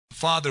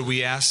Father,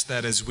 we ask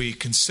that as we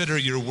consider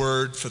your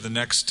word for the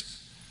next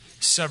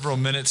several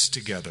minutes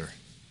together,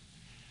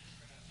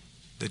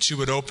 that you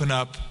would open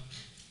up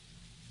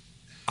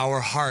our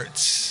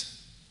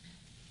hearts.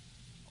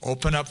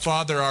 Open up,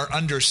 Father, our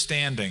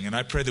understanding. And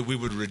I pray that we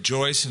would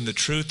rejoice in the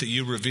truth that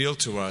you reveal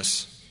to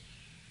us.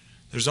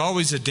 There's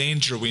always a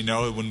danger, we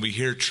know, when we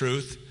hear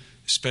truth,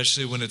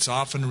 especially when it's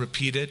often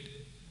repeated.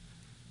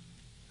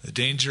 The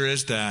danger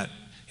is that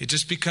it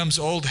just becomes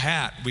old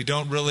hat. We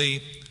don't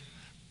really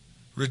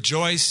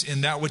rejoice in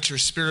that which your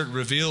Spirit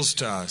reveals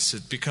to us.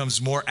 It becomes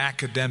more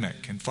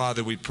academic. And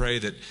Father, we pray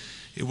that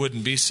it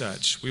wouldn't be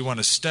such. We want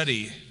to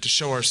study to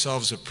show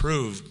ourselves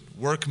approved,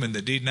 workmen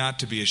that need not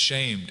to be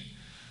ashamed.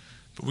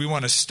 But we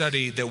want to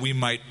study that we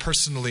might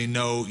personally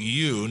know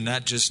you,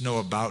 not just know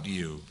about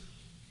you.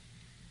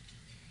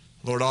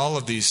 Lord, all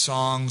of these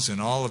songs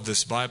and all of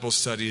this Bible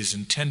study is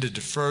intended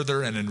to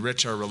further and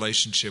enrich our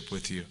relationship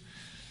with you.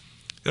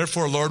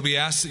 Therefore, Lord, we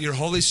ask that your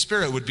Holy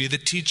Spirit would be the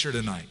teacher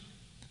tonight.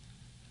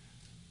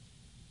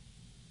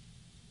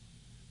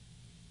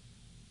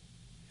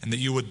 And that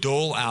you would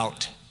dole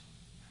out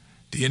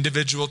the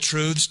individual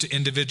truths to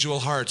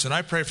individual hearts. And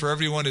I pray for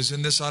everyone who's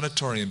in this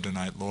auditorium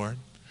tonight, Lord,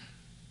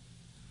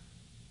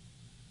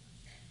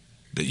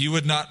 that you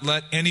would not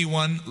let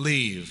anyone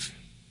leave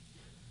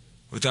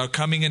without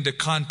coming into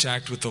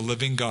contact with the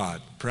living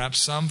God. Perhaps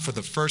some for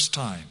the first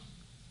time.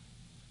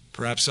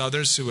 Perhaps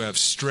others who have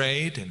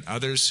strayed and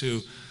others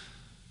who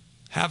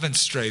haven't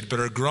strayed but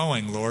are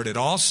growing, Lord. At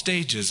all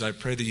stages, I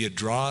pray that you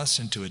draw us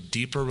into a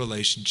deeper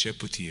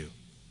relationship with you.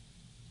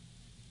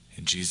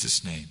 In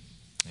Jesus' name,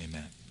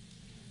 amen.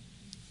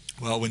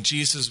 Well, when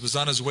Jesus was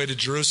on his way to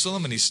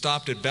Jerusalem and he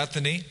stopped at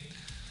Bethany,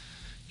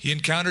 he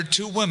encountered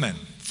two women,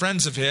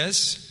 friends of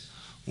his,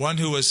 one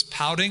who was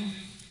pouting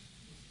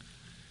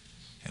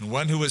and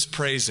one who was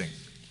praising.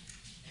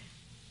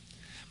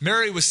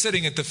 Mary was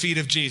sitting at the feet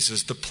of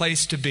Jesus, the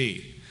place to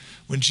be.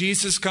 When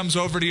Jesus comes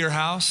over to your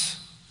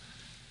house,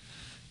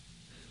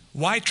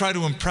 why try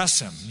to impress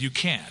him? You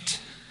can't.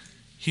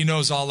 He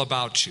knows all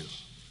about you.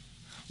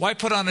 Why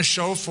put on a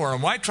show for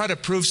him? Why try to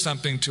prove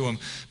something to him?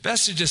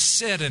 Best to just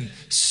sit and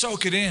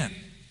soak it in.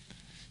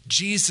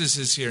 Jesus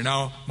is here.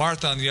 Now,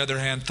 Martha, on the other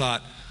hand,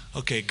 thought,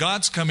 okay,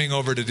 God's coming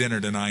over to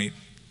dinner tonight.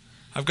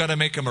 I've got to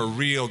make him a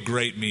real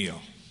great meal.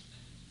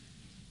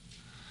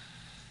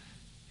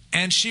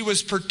 And she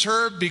was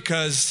perturbed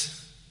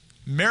because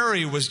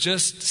Mary was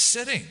just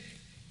sitting,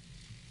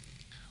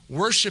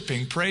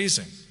 worshiping,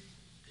 praising.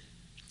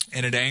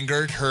 And it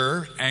angered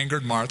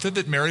Martha,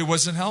 that Mary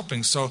wasn't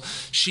helping. So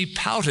she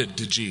pouted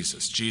to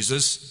Jesus.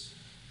 Jesus,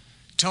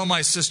 tell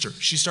my sister.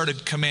 She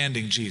started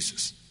commanding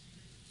Jesus.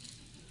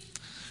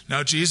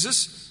 Now,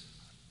 Jesus,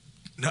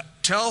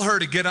 tell her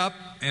to get up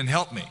and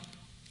help me.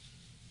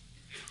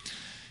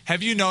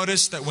 Have you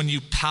noticed that when you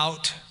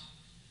pout,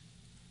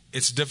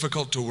 it's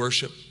difficult to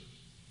worship?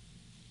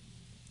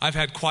 I've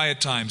had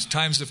quiet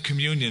times of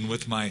communion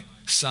with my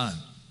son.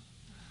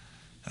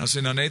 And I'll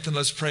say, now, Nathan,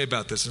 let's pray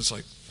about this. And it's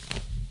like,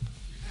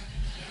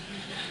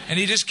 and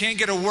he just can't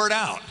get a word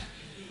out.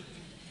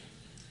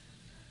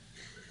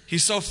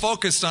 He's so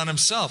focused on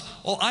himself.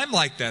 Well, I'm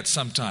like that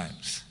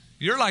sometimes.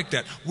 You're like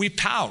that. We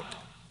pout.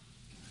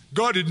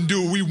 God didn't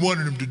do what we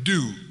wanted him to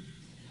do.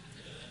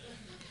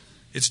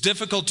 It's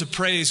difficult to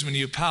praise when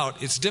you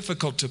pout. It's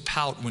difficult to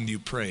pout when you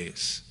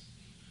praise.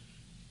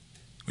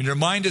 When your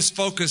mind is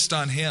focused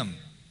on him.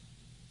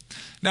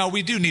 Now,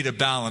 we do need a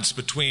balance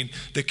between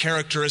the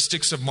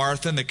characteristics of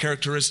Martha and the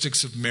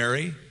characteristics of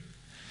Mary.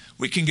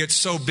 We can get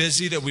so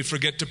busy that we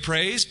forget to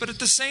praise, but at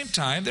the same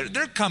time,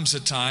 there comes a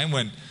time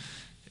when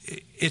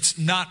it's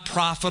not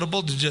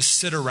profitable to just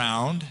sit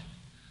around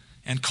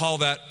and call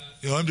that,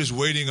 I'm just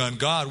waiting on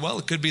God. Well,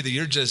 it could be that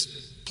you're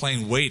just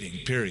plain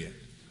waiting, period.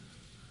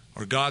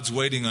 Or God's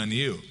waiting on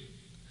you.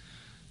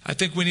 I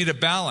think we need a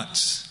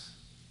balance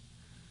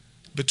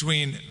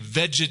between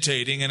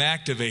vegetating and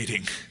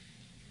activating.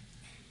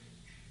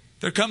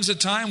 There comes a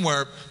time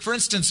where, for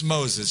instance,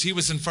 Moses, he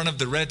was in front of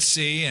the Red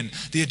Sea and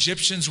the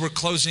Egyptians were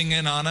closing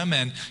in on him,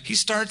 and he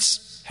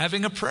starts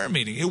having a prayer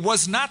meeting. It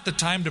was not the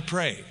time to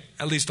pray,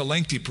 at least a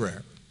lengthy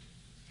prayer.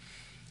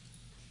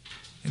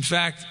 In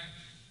fact,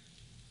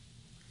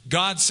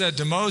 God said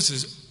to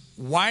Moses,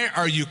 why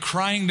are you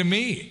crying to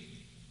me?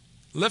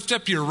 Lift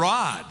up your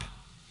rod.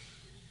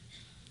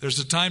 There's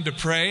a time to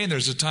pray and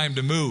there's a time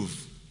to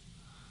move.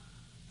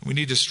 We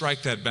need to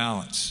strike that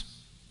balance.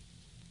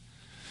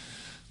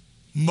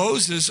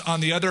 Moses, on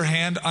the other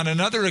hand, on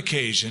another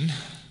occasion,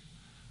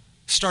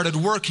 started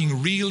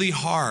working really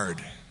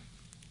hard,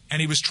 and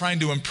he was trying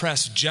to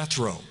impress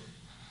Jethro.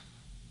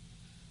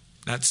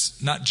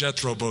 That's not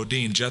Jethro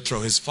Bodine, Jethro,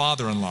 his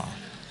father-in-law,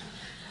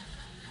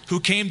 who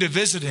came to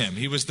visit him.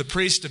 He was the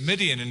priest of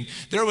Midian, and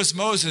there was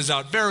Moses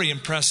out, very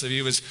impressive.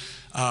 He was,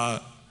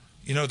 the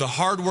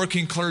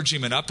hardworking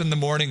clergyman up in the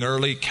morning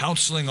early,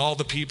 counseling all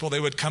the people. They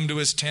would come to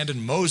his tent,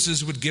 and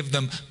Moses would give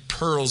them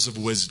pearls of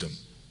wisdom.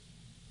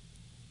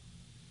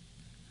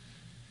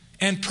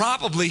 And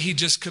probably he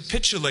just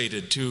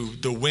capitulated to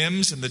the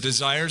whims and the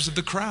desires of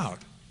the crowd.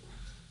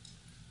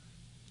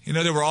 You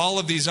know, there were all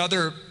of these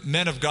other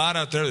men of God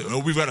out there. Oh,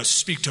 we've got to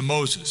speak to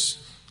Moses.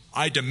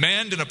 I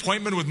demand an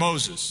appointment with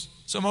Moses.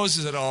 So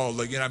Moses said, oh,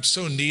 look, I'm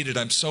so needed.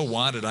 I'm so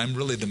wanted. I'm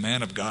really the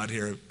man of God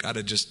here. I've got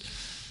to just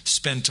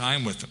spend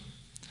time with him.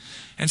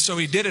 And so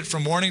he did it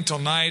from morning till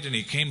night, and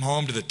he came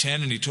home to the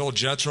tent, and he told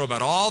Jethro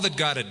about all that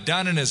God had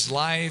done in his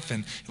life,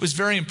 and it was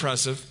very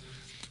impressive.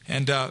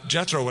 And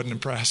Jethro wasn't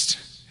impressed.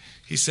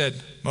 He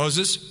said,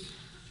 Moses,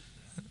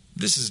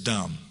 this is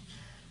dumb.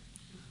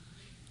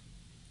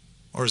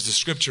 Or as the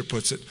scripture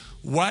puts it,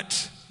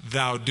 what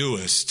thou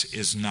doest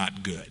is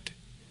not good.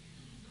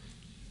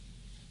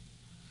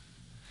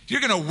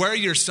 You're going to wear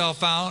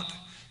yourself out,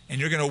 and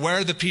you're going to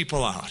wear the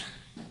people out.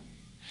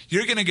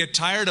 You're going to get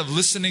tired of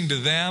listening to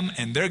them,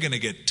 and they're going to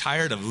get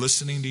tired of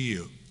listening to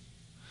you.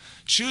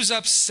 Choose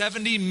up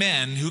 70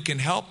 men who can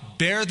help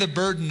bear the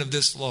burden of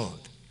this load.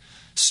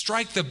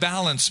 Strike the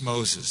balance,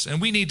 Moses.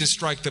 And we need to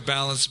strike the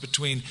balance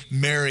between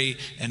Mary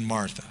and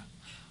Martha.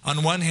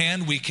 On one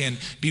hand, we can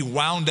be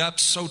wound up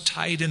so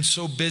tight and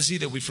so busy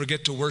that we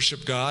forget to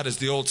worship God. As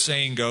the old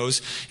saying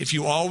goes, if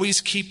you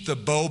always keep the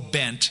bow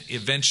bent,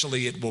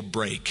 eventually it will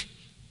break.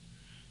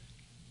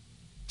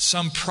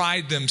 Some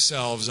pride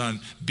themselves on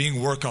being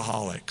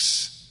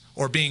workaholics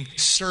or being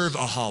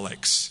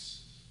serve-aholics.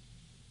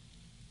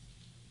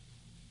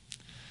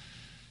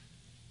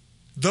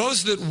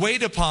 Those that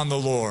wait upon the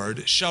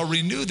Lord shall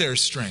renew their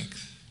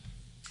strength.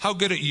 How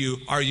good are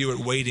you at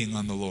waiting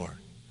on the Lord?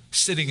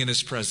 Sitting in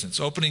his presence,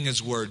 opening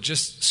his word,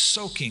 just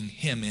soaking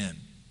him in.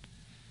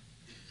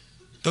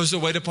 Those that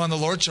wait upon the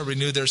Lord shall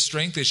renew their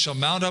strength. They shall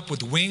mount up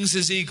with wings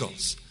as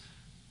eagles.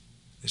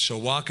 They shall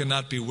walk and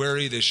not be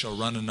weary. They shall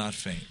run and not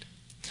faint.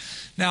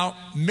 Now,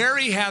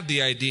 Mary had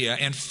the idea,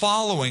 and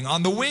following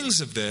on the wings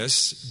of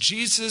this,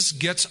 Jesus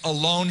gets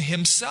alone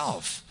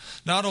himself.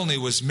 Not only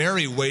was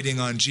Mary waiting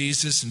on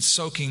Jesus and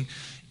soaking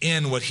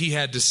in what he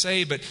had to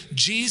say, but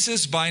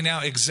Jesus, by now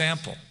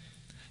example,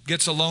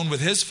 gets alone with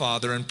his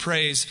Father and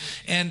prays.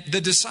 And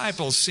the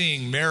disciples,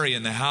 seeing Mary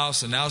in the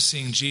house and now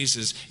seeing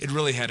Jesus, it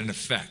really had an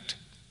effect.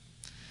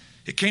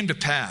 It came to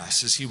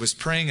pass, as he was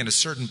praying in a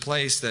certain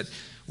place, that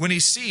when he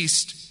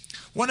ceased,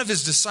 one of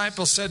his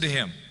disciples said to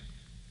him,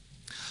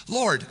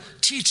 Lord,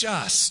 teach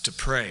us to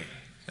pray,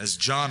 as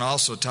John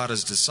also taught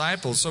his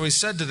disciples. So he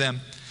said to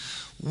them,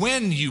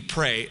 when you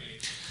pray,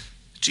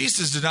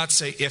 Jesus did not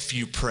say if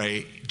you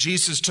pray.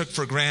 Jesus took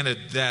for granted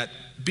that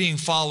being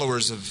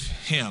followers of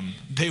him,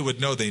 they would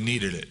know they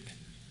needed it.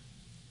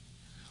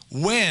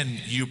 When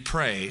you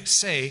pray,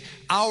 say,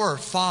 Our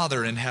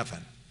Father in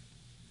heaven,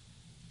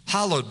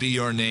 hallowed be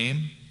your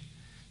name.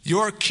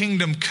 Your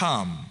kingdom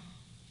come.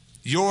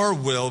 Your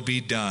will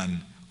be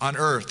done on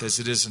earth as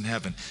it is in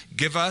heaven.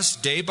 Give us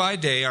day by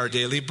day our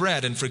daily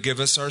bread, and forgive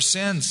us our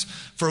sins,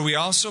 for we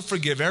also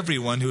forgive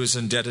everyone who is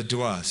indebted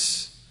to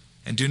us.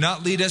 And do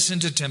not lead us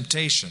into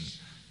temptation,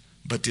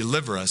 but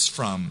deliver us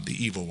from the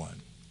evil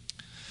one.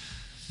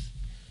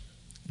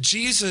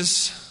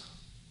 Jesus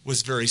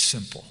was very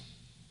simple.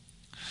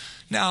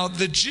 Now,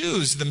 the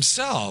Jews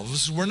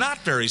themselves were not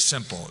very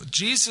simple.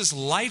 Jesus'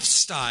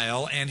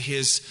 lifestyle and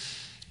his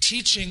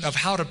teaching of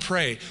how to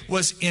pray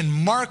was in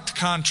marked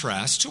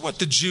contrast to what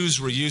the Jews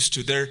were used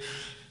to. Their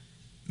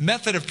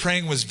method of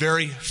praying was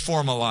very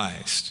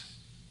formalized.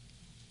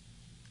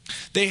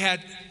 They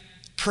had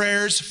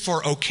prayers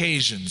for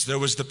occasions. There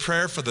was the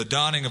prayer for the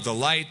dawning of the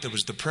light. There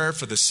was the prayer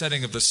for the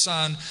setting of the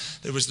sun.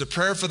 There was the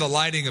prayer for the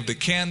lighting of the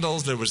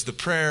candles. There was the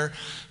prayer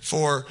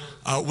for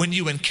when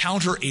you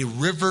encounter a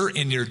river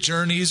in your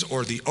journeys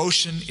or the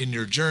ocean in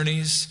your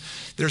journeys.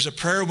 There's a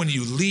prayer when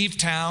you leave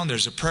town.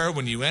 There's a prayer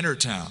when you enter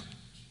town.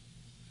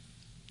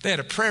 They had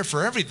a prayer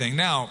for everything.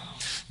 Now,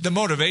 the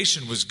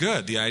motivation was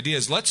good. The idea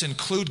is let's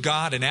include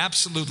God in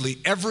absolutely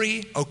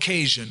every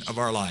occasion of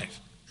our life.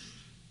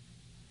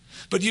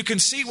 But you can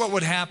see what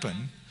would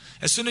happen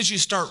as soon as you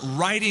start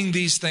writing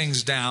these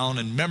things down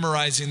and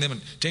memorizing them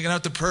and taking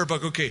out the prayer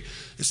book. Okay,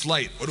 it's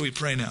light. What do we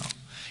pray now?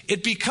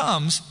 It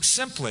becomes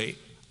simply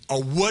a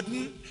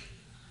wooden,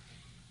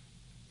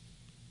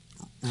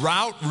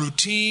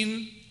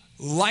 routine,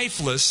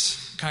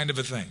 lifeless kind of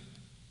a thing.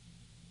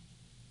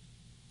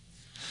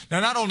 Now,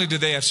 not only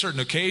did they have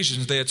certain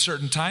occasions, they had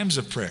certain times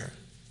of prayer.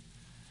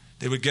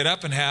 They would get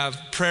up and have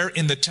prayer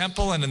in the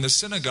temple and in the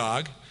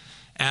synagogue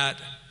at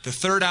the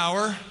 3rd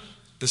hour,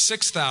 the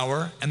 6th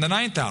hour, and the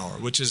 9th hour,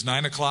 which is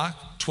 9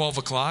 o'clock, 12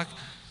 o'clock,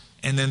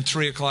 and then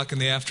 3 o'clock in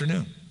the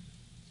afternoon.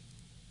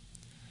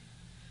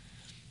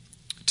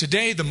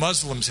 Today, the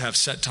Muslims have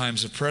set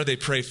times of prayer. They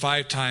pray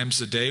 5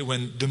 times a day.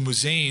 When the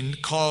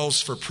muezzin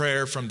calls for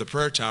prayer from the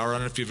prayer tower, I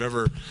don't know if you've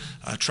ever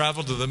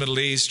traveled to the Middle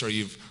East or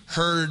you've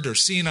heard or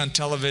seen on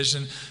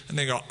television, and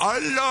they go,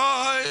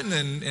 Allah,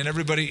 and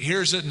everybody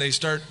hears it, and they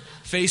start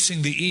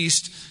facing the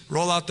east,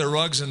 roll out their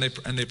rugs, and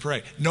they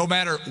pray. No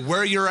matter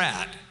where you're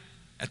at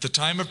the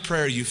time of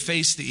prayer, you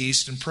face the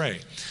east and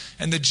pray.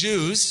 And the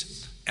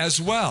Jews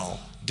as well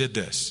did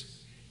this.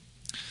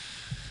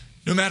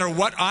 No matter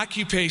what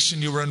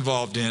occupation you were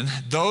involved in,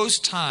 those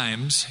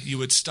times you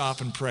would stop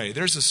and pray.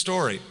 There's a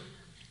story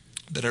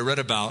that I read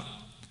about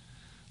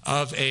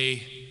of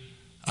a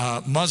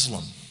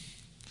Muslim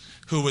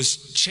who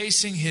was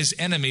chasing his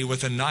enemy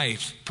with a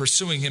knife,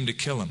 pursuing him to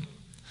kill him,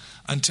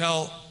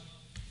 until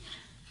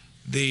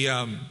the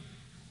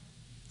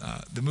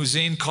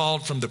muezzin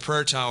called from the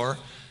prayer tower,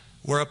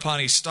 whereupon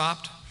he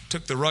stopped,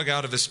 took the rug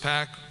out of his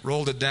pack,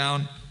 rolled it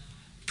down,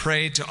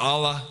 prayed to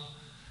Allah,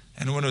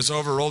 and when it was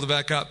over, rolled it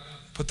back up,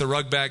 put the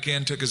rug back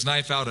in, took his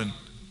knife out, and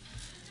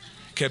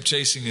kept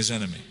chasing his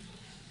enemy.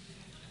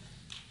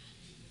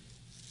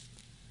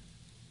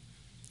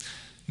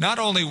 Not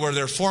only were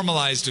there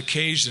formalized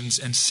occasions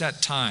and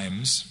set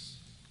times,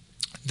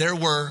 there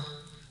were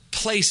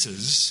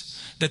places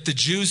that the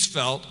Jews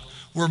felt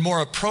were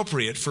more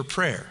appropriate for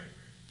prayer.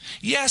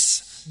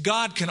 Yes,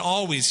 God can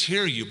always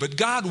hear you, but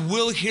God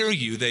will hear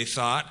you, they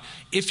thought,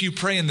 if you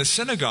pray in the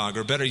synagogue,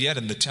 or better yet,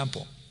 in the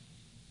temple.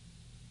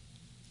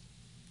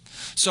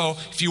 So,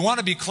 if you want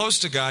to be close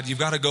to God, you've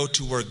got to go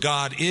to where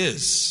God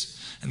is.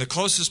 And the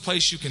closest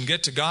place you can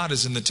get to God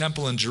is in the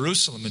temple in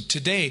Jerusalem. And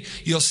today,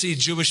 you'll see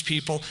Jewish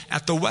people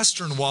at the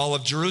western wall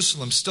of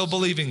Jerusalem still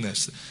believing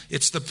this.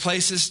 It's the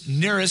places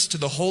nearest to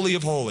the Holy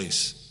of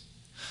Holies.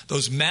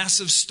 Those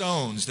massive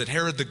stones that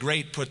Herod the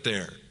Great put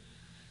there,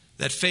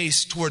 that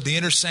face toward the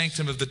inner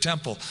sanctum of the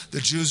temple, the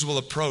Jews will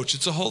approach.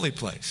 It's a holy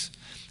place.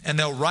 And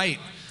they'll write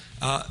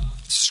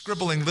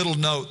scribbling little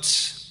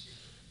notes,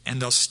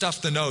 and they'll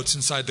stuff the notes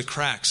inside the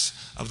cracks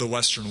of the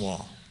western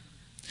wall.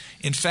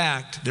 In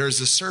fact, there is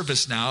a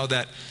service now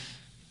that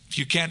if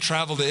you can't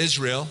travel to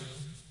Israel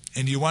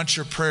and you want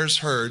your prayers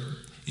heard,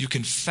 you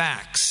can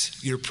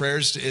fax your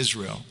prayers to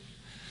Israel.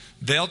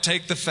 They'll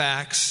take the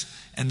fax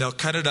and they'll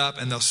cut it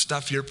up and they'll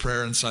stuff your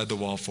prayer inside the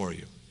wall for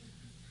you.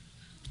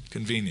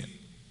 Convenient.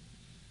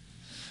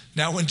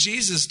 Now, when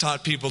Jesus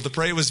taught people to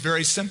pray, it was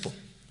very simple.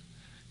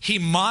 He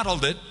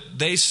modeled it,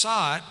 they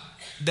saw it,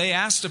 they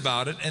asked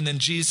about it, and then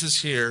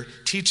Jesus here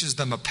teaches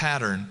them a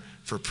pattern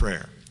for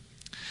prayer.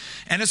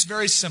 And it's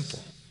very simple.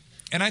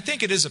 And I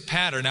think it is a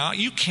pattern. Now,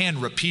 you can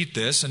repeat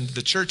this, and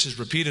the church has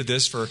repeated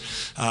this for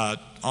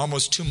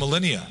almost 2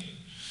 millennia.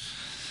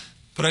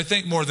 But I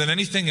think more than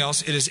anything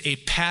else, it is a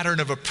pattern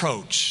of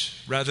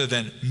approach rather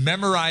than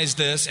memorize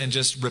this and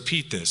just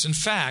repeat this. In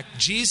fact,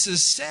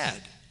 Jesus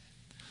said,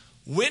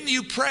 when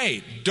you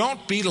pray,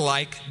 don't be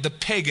like the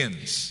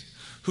pagans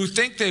who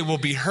think they will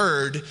be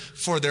heard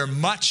for their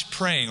much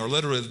praying, or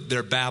literally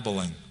their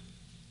babbling.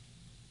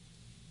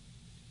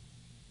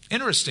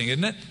 Interesting,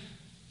 isn't it?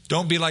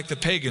 Don't be like the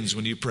pagans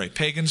when you pray.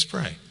 Pagans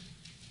pray.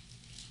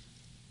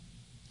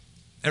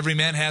 Every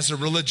man has a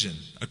religion,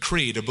 a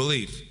creed, a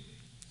belief.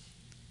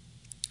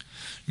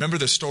 Remember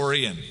the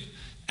story in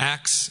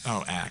Acts.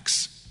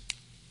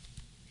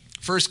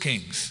 1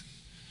 Kings,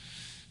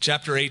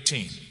 chapter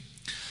 18.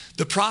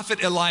 The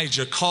prophet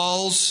Elijah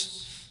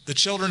calls the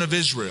children of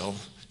Israel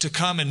to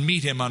come and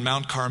meet him on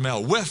Mount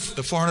Carmel with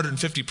the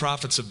 450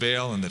 prophets of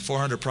Baal and the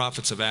 400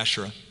 prophets of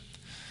Asherah.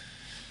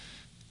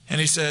 And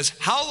he says,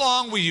 how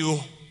long will you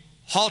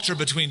halter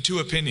between two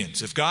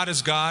opinions? If God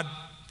is God,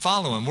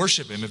 follow him,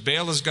 worship him. If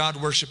Baal is God,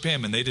 worship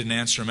him. And they didn't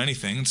answer him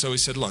anything. And so he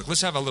said, look,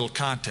 let's have a little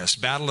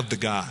contest, battle of the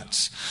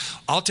gods.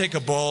 I'll take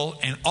a bull,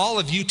 and all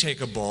of you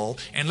take a bull,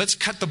 and let's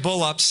cut the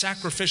bull up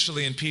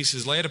sacrificially in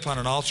pieces, lay it upon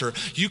an altar.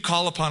 You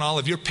call upon all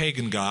of your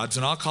pagan gods,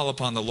 and I'll call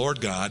upon the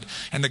Lord God.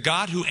 And the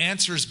God who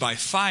answers by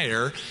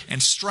fire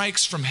and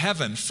strikes from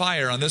heaven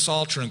fire on this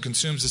altar and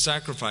consumes the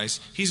sacrifice,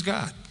 he's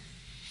God.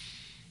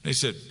 They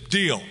said,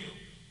 deal.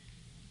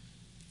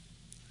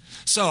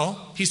 So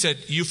he said,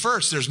 you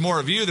first, there's more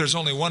of you, there's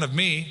only one of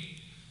me.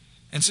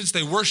 And since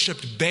they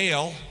worshiped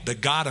Baal, the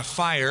god of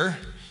fire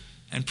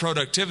and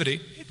productivity,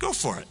 go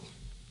for it.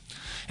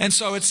 And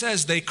so it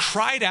says they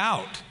cried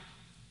out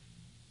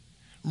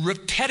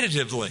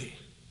repetitively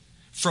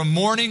from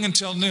morning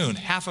until noon,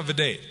 half of a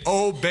day.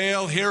 Oh,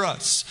 Baal, hear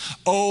us.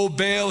 Oh,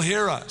 Baal,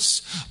 hear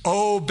us.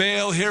 Oh,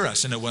 Baal, hear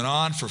us. And it went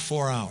on for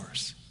 4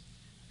 hours.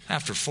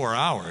 After 4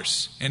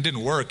 hours, and it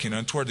didn't work,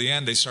 and toward the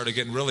end they started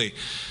getting really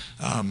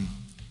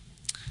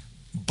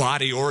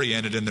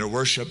body-oriented in their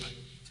worship.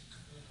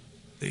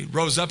 They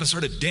rose up and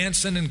started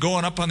dancing and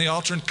going up on the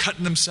altar and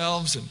cutting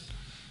themselves.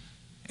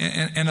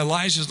 And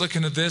Elijah's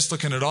looking at this,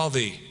 looking at all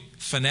the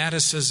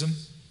fanaticism.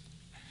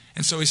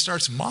 And so he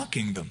starts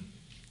mocking them.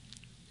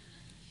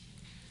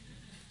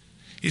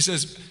 He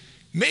says,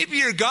 maybe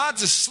your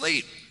God's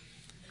asleep.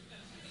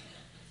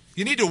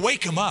 You need to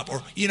wake him up.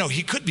 Or,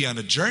 he could be on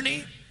a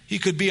journey. He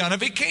could be on a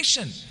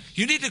vacation.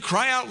 You need to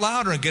cry out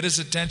louder and get his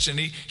attention.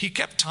 He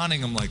kept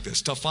taunting him like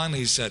this till finally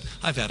he said,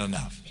 I've had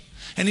enough.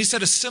 And he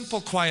said a simple,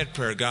 quiet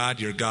prayer.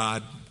 God, you're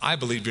God. I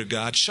believe you're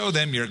God. Show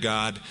them you're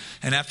God.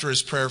 And after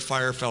his prayer,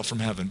 fire fell from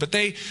heaven. But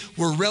they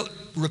were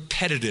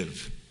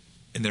repetitive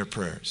in their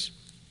prayers.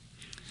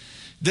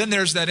 Then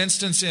there's that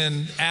instance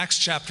in Acts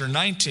chapter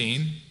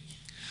 19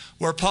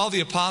 where Paul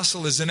the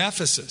Apostle is in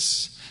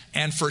Ephesus.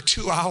 And for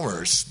 2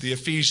 hours, the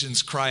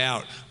Ephesians cry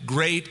out,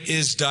 great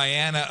is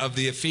Diana of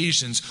the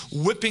Ephesians,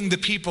 whipping the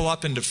people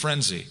up into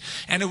frenzy.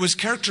 And it was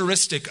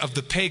characteristic of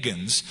the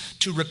pagans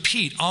to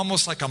repeat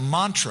almost like a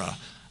mantra,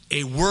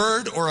 a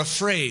word or a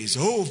phrase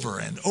over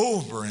and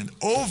over and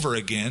over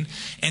again,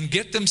 and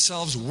get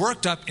themselves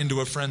worked up into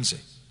a frenzy.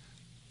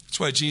 That's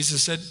why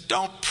Jesus said,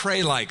 don't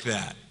pray like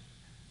that.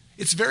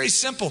 It's very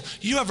simple.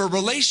 You have a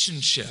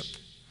relationship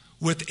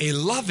with a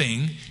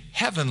loving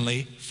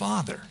heavenly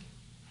Father.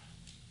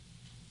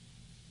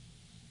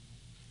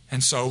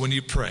 And so when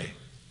you pray,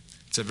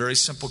 it's a very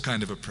simple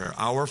kind of a prayer.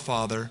 Our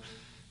Father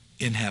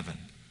in heaven,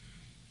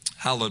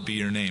 hallowed be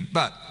your name.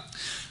 But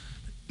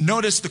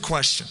notice the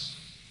question.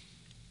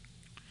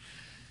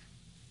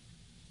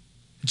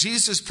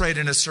 Jesus prayed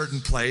in a certain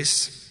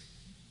place,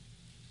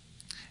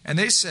 and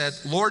they said,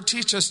 Lord,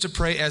 teach us to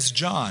pray as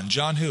John.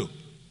 John who?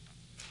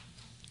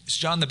 It's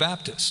John the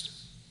Baptist.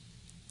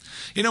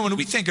 You know, when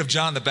we think of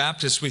John the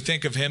Baptist, we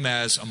think of him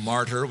as a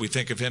martyr. We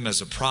think of him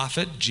as a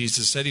prophet.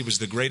 Jesus said he was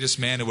the greatest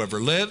man who ever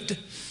lived.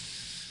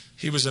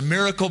 He was a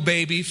miracle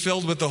baby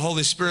filled with the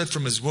Holy Spirit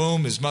from his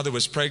womb. His mother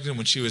was pregnant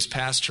when she was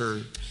past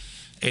her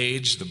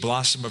age, the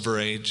blossom of her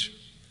age.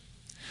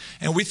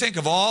 And we think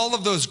of all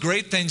of those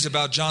great things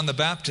about John the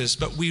Baptist,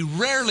 but we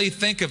rarely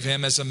think of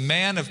him as a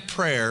man of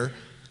prayer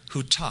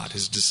who taught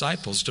his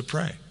disciples to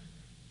pray.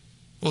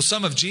 Well,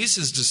 some of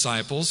Jesus'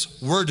 disciples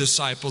were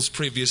disciples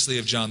previously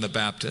of John the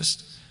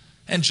Baptist,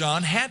 and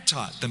John had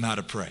taught them how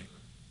to pray.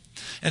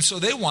 And so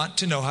they want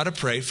to know how to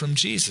pray from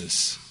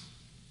Jesus.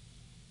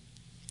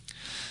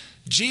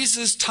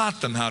 Jesus taught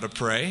them how to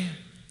pray.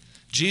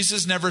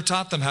 Jesus never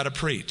taught them how to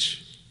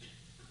preach.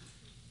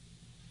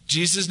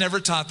 Jesus never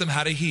taught them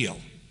how to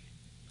heal,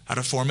 how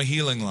to form a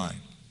healing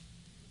line,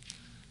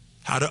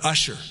 how to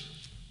usher,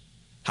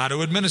 how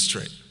to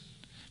administrate.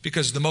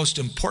 Because the most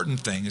important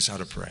thing is how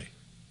to pray.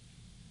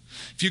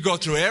 If you go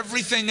through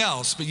everything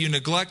else but you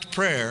neglect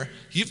prayer,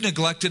 you've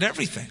neglected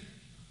everything.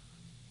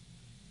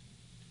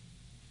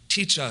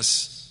 Teach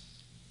us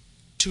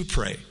to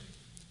pray.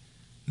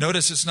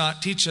 Notice it's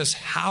not teach us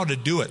how to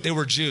do it. They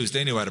were Jews.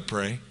 They knew how to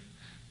pray.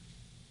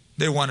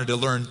 They wanted to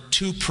learn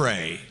to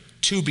pray,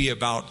 to be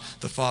about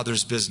the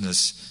Father's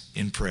business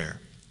in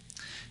prayer.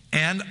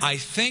 And I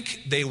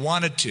think they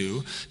wanted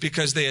to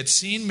because they had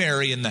seen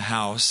Mary in the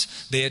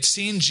house. They had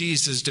seen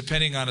Jesus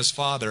depending on his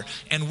Father.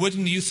 And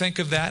wouldn't you think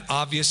of that,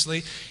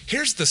 obviously?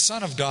 Here's the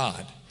Son of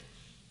God.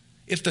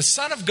 If the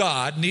Son of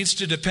God needs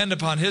to depend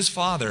upon his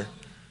Father,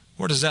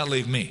 where does that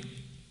leave me?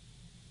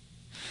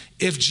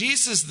 If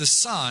Jesus the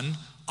Son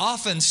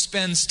often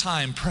spends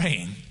time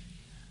praying,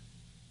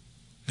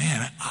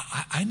 man,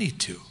 I need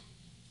to.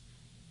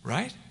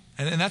 Right?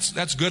 And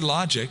that's good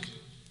logic.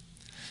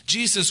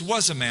 Jesus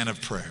was a man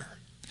of prayer.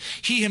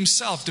 He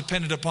himself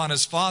depended upon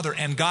his Father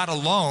and God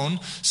alone,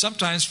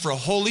 sometimes for a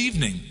whole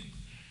evening.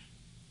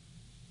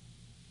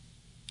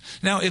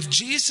 Now, if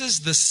Jesus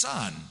the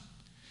Son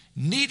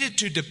needed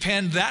to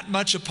depend that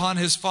much upon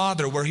his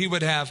Father, where he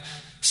would have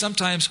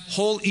sometimes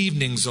whole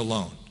evenings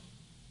alone,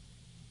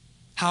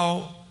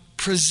 how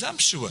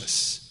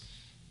presumptuous,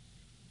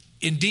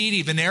 indeed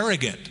even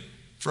arrogant,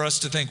 for us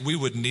to think we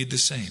wouldn't need the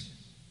same.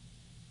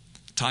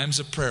 Times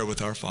of prayer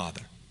with our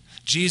Father.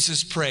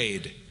 Jesus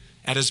prayed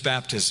at his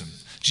baptism.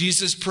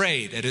 Jesus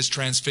prayed at his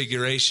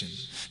transfiguration.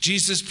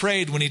 Jesus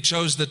prayed when he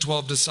chose the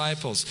 12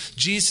 disciples.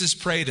 Jesus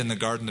prayed in the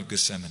Garden of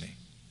Gethsemane.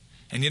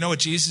 And you know what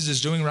Jesus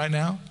is doing right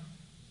now?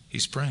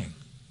 He's praying.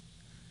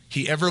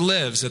 He ever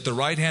lives at the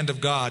right hand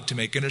of God to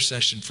make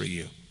intercession for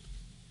you.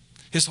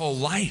 His whole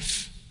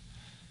life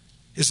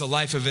is a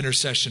life of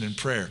intercession and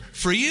prayer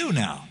for you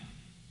now.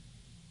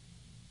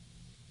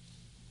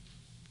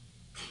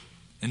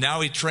 And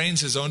now he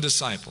trains his own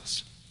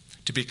disciples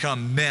to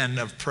become men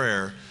of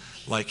prayer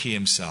like he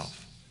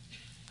himself.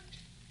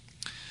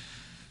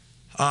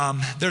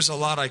 There's a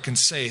lot I can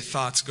say.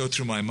 Thoughts go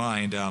through my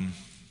mind.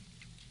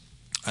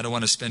 I don't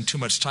want to spend too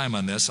much time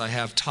on this. I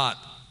have taught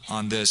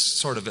on this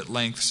sort of at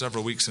length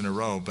several weeks in a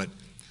row. But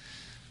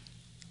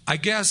I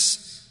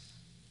guess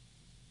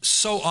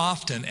so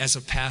often as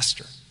a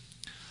pastor,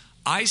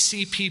 I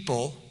see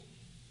people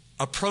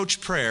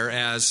approach prayer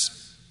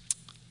as,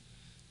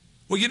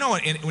 well, you know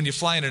when you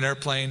fly in an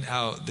airplane,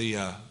 how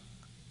the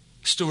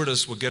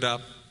stewardess will get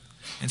up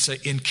and say,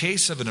 in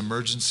case of an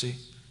emergency,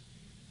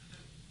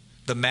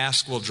 the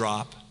mask will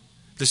drop.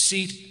 The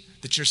seat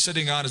that you're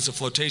sitting on is a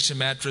flotation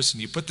mattress,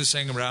 and you put this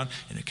thing around.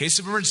 And in case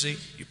of emergency,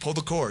 you pull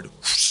the cord.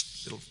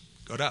 It'll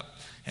go up.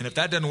 And if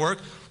that doesn't work,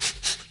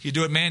 you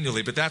do it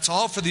manually. But that's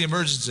all for the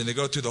emergency, and they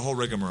go through the whole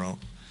rigmarole.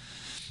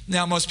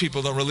 Now, most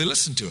people don't really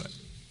listen to it.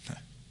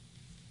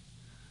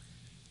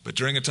 But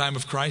during a time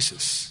of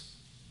crisis,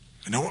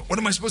 you know, what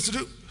am I supposed to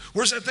do?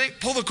 Where's that thing?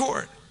 Pull the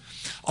cord.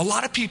 A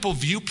lot of people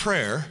view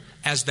prayer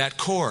as that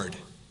cord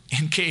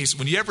in case,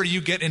 whenever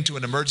you get into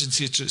an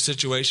emergency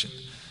situation,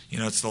 you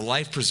know, it's the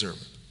life preserver.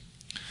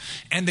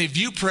 And they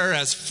view prayer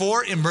as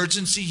for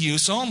emergency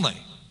use only.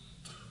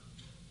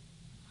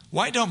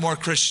 Why don't more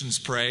Christians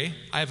pray?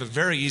 I have a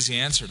very easy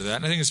answer to that,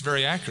 and I think it's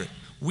very accurate.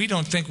 We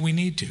don't think we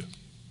need to.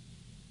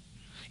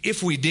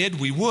 If we did,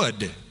 we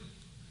would.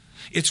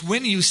 It's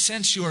when you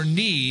sense your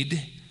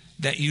need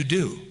that you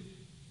do.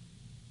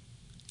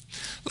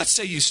 Let's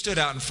say you stood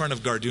out in front of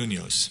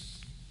Garduño's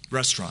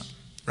restaurant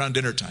around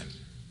dinner time.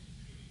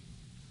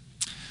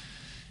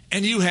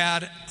 And you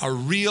had a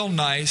real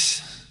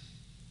nice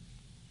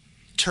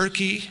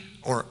turkey,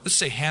 or let's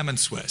say ham and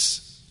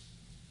Swiss.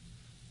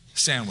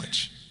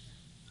 sandwich.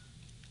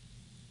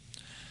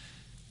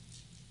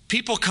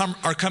 People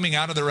are coming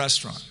out of the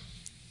restaurant.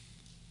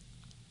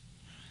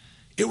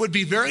 It would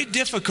be very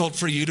difficult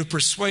for you to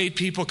persuade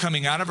people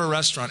coming out of a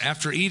restaurant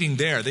after eating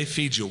there. They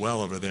feed you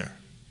well over there.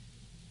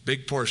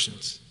 Big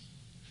portions.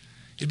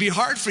 It'd be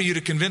hard for you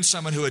to convince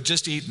someone who had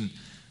just eaten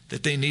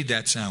that they need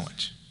that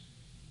sandwich.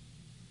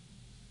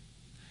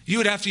 You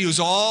would have to use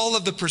all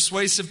of the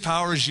persuasive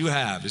powers you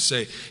have to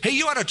say, hey,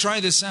 you ought to try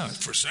this sandwich.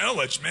 For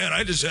sandwich, man,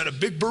 I just had a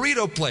big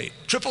burrito plate,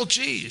 triple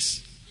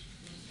cheese.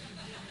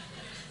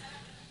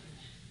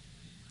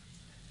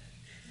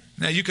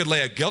 Now, you could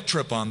lay a guilt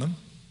trip on them.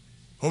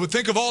 Oh, but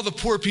think of all the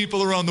poor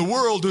people around the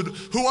world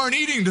who aren't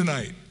eating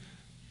tonight.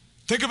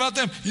 Think about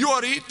them. You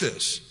ought to eat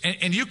this.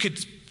 And you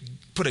could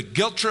put a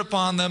guilt trip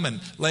on them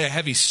and lay a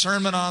heavy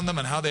sermon on them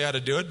and how they ought to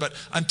do it. But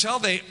until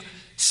they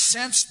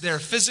sense their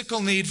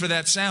physical need for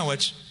that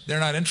sandwich, they're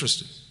not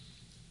interested.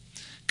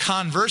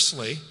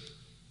 Conversely,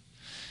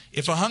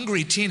 if a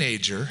hungry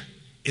teenager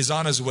is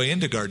on his way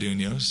into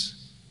Gardunios,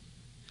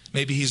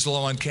 maybe he's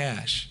low on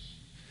cash,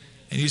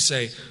 and you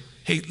say,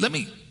 hey, let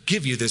me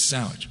give you this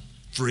sandwich.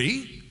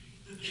 Free?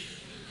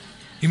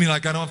 You mean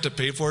like I don't have to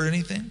pay for it or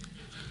anything?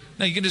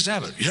 No, you can just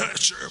have it. Yeah,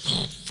 sure.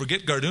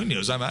 Forget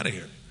Gardunios. I'm out of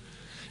here.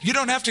 You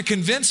don't have to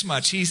convince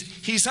much.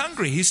 He's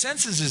hungry. He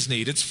senses his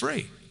need. It's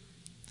free.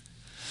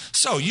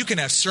 So you can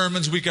have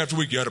sermons week after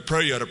week. You ought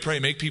to pray,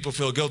 make people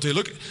feel guilty.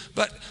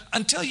 But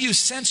until you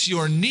sense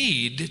your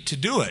need to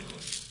do it,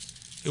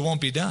 it won't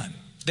be done.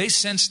 They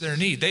sensed their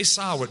need. They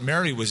saw what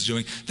Mary was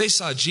doing. They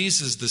saw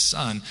Jesus the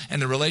Son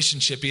and the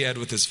relationship he had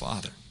with his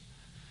Father.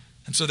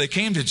 And so they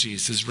came to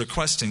Jesus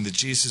requesting that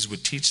Jesus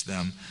would teach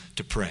them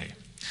to pray.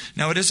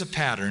 Now it is a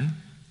pattern,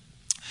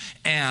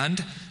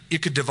 and you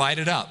could divide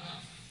it up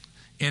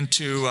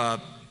into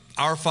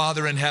Our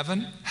Father in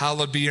heaven,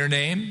 hallowed be your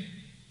name,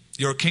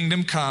 your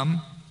kingdom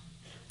come.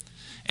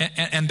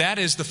 And that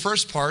is the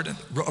first part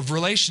of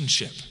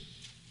relationship.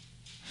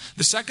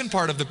 The second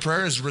part of the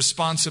prayer is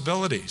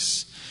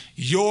responsibilities.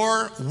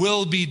 Your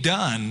will be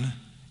done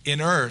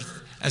in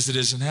earth as it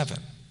is in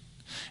heaven.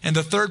 And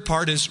the third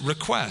part is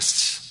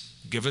requests.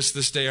 Give us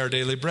this day our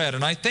daily bread.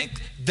 And I think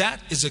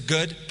that is a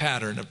good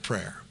pattern of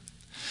prayer.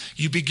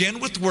 You begin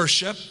with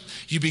worship.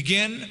 You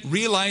begin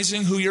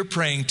realizing who you're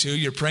praying to.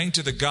 You're praying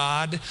to the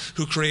God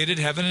who created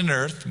heaven and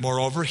earth.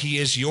 Moreover, he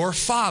is your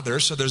Father,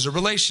 so there's a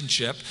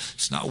relationship.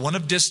 It's not one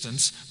of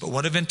distance, but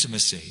one of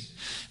intimacy.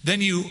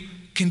 Then you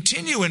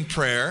continue in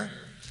prayer,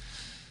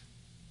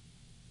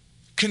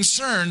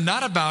 concerned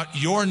not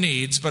about your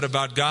needs, but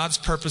about God's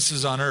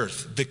purposes on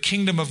earth, the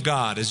kingdom of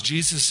God. As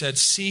Jesus said,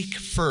 seek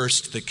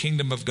first the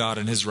kingdom of God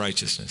and his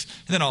righteousness.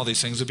 And then all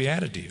these things will be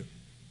added to you.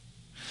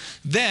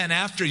 Then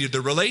after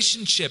the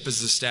relationship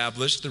is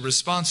established, the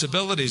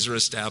responsibilities are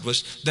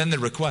established, then the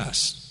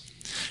requests.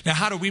 Now,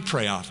 how do we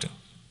pray often?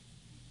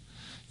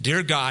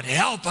 Dear God,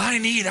 help, I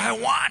need, I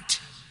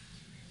want.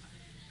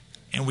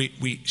 And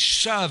we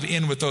shove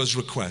in with those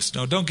requests.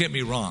 No, don't get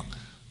me wrong.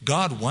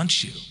 God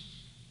wants you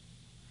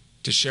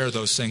to share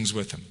those things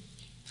with him.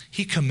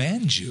 He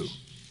commands you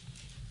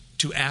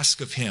to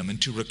ask of him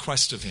and to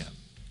request of him.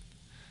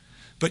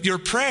 But your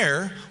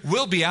prayer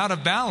will be out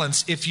of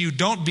balance if you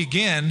don't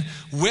begin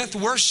with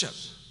worship.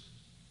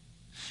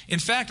 In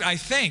fact, I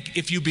think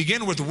if you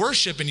begin with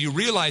worship and you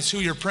realize who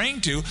you're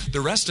praying to,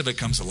 the rest of it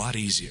comes a lot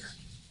easier.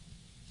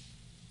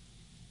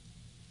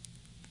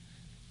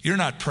 You're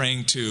not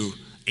praying to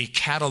a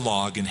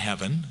catalog in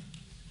heaven.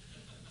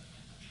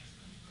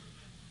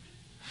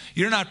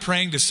 You're not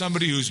praying to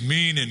somebody who's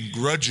mean and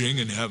grudging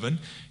in heaven.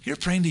 You're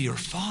praying to your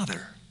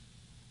Father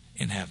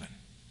in heaven.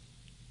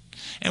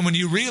 And when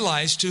you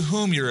realize to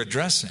whom you're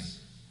addressing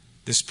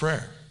this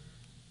prayer,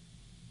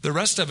 the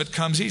rest of it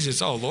comes easy.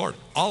 It's, oh, Lord,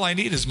 all I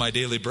need is my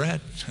daily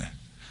bread.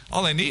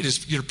 All I need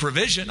is your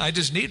provision. I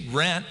just need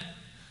rent.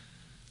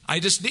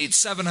 I just need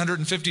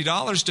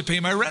 $750 to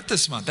pay my rent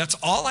this month. That's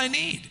all I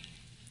need.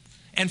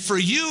 And for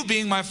you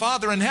being my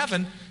Father in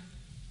heaven,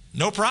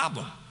 no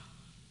problem.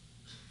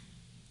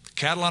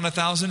 Cattle on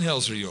 1,000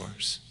 hills are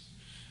yours.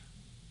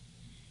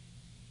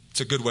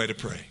 It's a good way to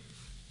pray.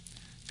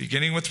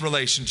 Beginning with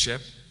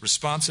relationship,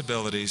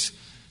 responsibilities,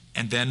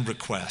 and then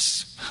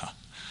requests.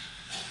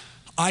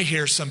 I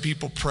hear some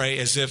people pray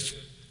as if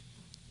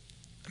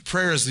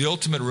prayer is the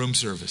ultimate room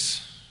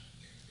service.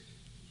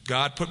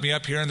 God put me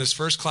up here in this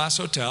first-class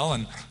hotel,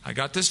 and I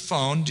got this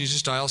phone. You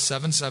just dial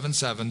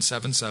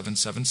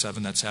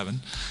 777-7777. That's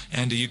heaven.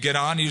 And you get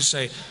on, and you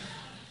say,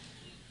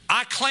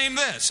 I claim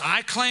this,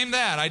 I claim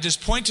that. I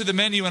just point to the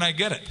menu and I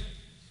get it.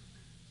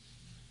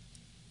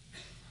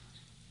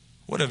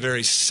 What a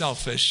very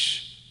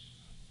selfish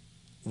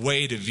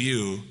way to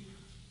view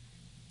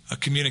a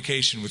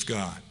communication with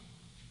God.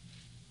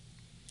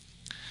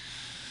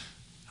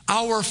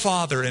 Our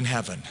Father in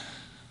heaven.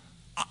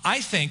 I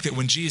think that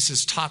when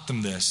Jesus taught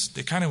them this,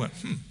 they kind of went,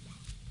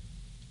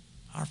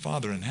 Our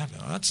Father in heaven.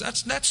 Well,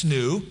 that's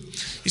new.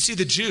 You see,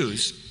 the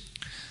Jews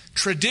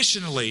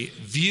traditionally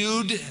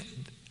viewed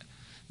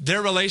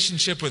their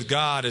relationship with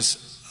God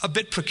is a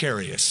bit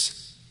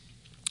precarious.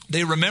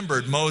 They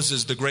remembered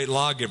Moses, the great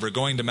lawgiver,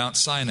 going to Mount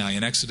Sinai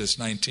in Exodus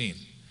 19.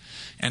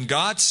 And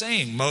God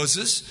saying,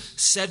 Moses,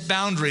 set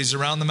boundaries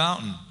around the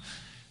mountain.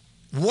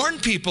 Warn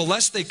people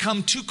lest they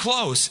come too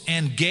close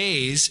and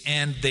gaze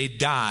and they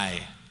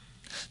die.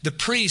 The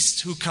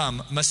priests who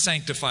come must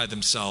sanctify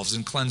themselves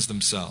and cleanse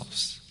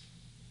themselves.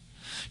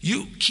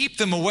 You keep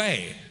them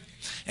away.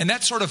 And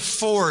that sort of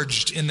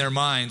forged in their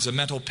minds a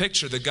mental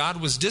picture that God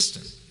was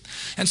distant.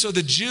 And so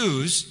the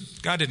Jews,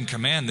 God didn't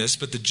command this,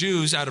 but the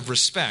Jews, out of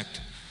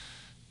respect,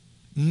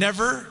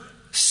 never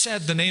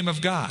said the name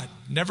of God,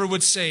 never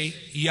would say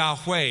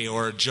Yahweh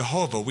or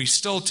Jehovah. We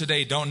still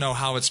today don't know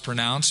how it's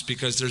pronounced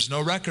because there's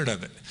no record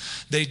of it.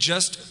 They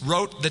just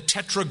wrote the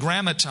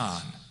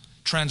Tetragrammaton,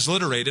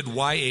 transliterated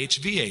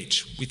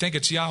YHVH. We think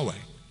it's Yahweh.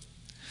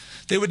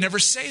 They would never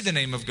say the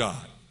name of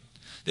God.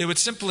 They would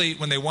simply,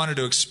 when they wanted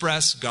to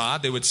express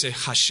God, they would say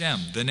Hashem,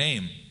 the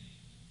name.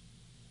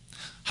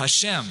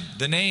 Hashem,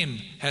 the name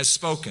has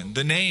spoken.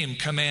 The name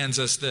commands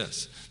us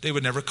this. They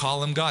would never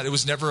call him God. It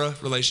was never a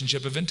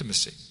relationship of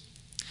intimacy.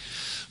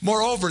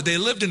 Moreover, they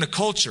lived in a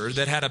culture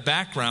that had a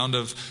background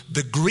of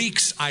the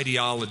Greeks'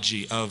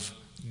 ideology of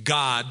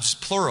gods,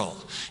 plural.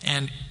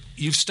 And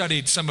you've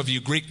studied, some of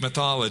you, Greek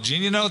mythology,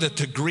 and you know that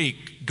the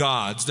Greek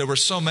gods, there were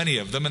so many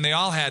of them, and they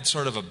all had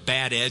sort of a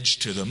bad edge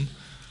to them.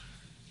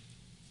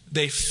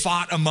 They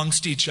fought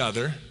amongst each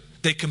other.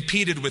 They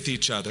competed with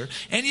each other.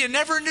 And you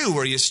never knew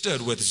where you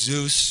stood with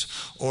Zeus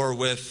or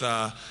with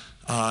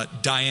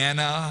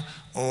Diana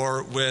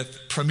or with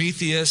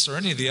Prometheus or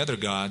any of the other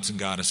gods and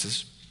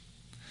goddesses.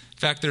 In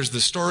fact, there's the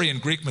story in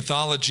Greek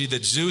mythology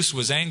that Zeus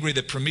was angry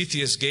that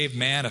Prometheus gave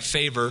man a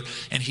favor,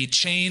 and he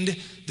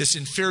chained this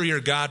inferior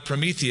god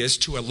Prometheus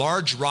to a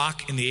large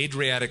rock in the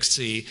Adriatic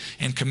Sea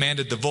and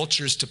commanded the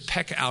vultures to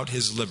peck out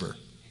his liver.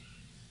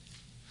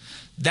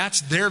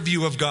 That's their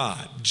view of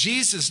God.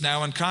 Jesus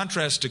now, in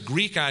contrast to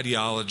Greek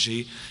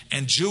ideology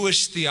and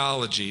Jewish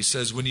theology,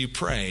 says when you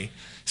pray,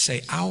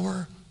 say,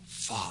 Our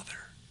Father.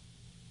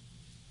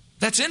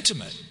 That's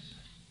intimate.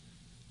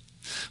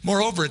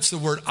 Moreover, it's the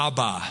word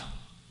Abba.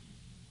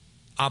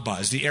 Abba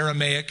is the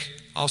Aramaic,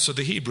 also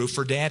the Hebrew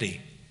for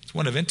daddy. It's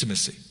one of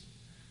intimacy.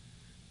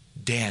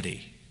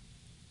 Daddy.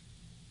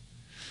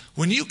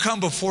 When you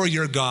come before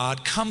your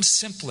God, come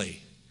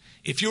simply.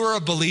 If you are a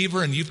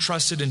believer and you've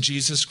trusted in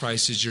Jesus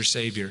Christ as your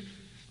Savior,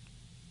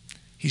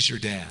 He's your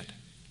dad.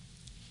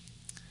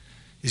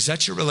 Is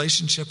that your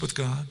relationship with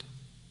God?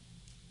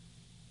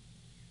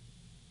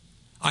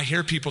 I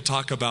hear people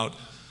talk about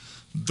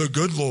the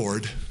good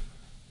Lord,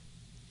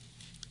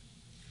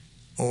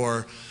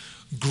 or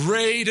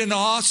great and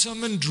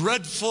awesome and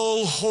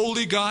dreadful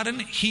holy God.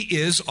 And He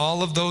is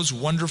all of those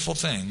wonderful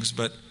things,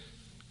 but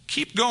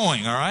keep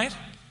going, all right?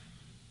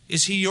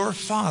 Is He your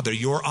Father,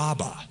 your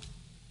Abba?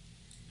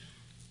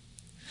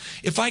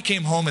 If I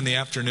came home in the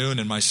afternoon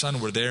and my son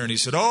were there and he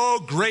said,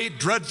 Oh, great,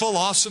 dreadful,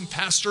 awesome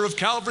pastor of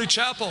Calvary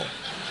Chapel.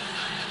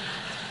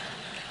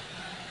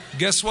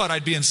 Guess what?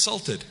 I'd be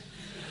insulted.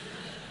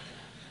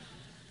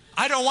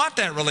 I don't want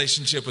that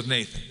relationship with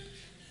Nathan.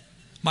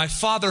 My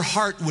father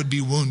heart would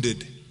be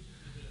wounded.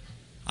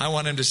 I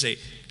want him to say,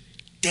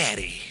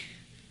 Daddy.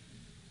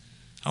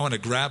 I want to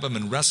grab him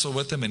and wrestle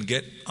with him and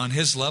get on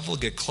his level,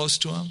 get close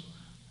to him,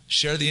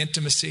 share the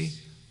intimacy,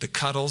 the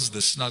cuddles,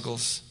 the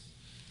snuggles.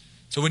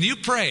 So when you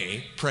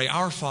pray, pray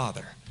Our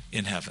Father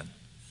in heaven.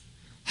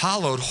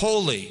 Hallowed,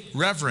 holy,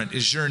 reverent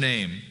is your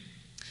name.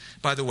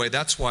 By the way,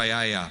 that's why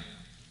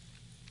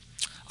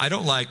I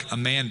don't like a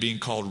man being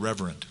called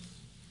reverend.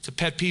 It's a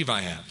pet peeve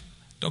I have.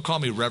 Don't call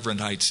me Reverend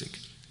Heitzig.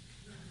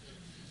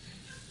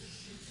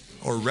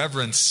 Or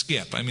Reverend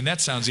Skip. I mean, that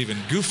sounds even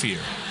goofier.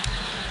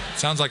 It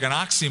sounds like an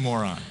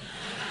oxymoron.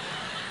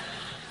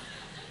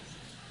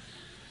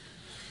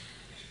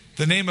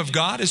 The name of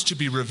God is to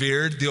be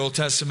revered. The Old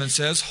Testament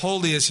says,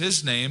 holy is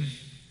His name.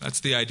 That's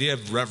the idea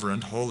of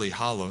reverend, holy,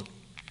 hallowed.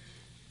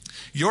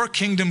 Your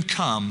kingdom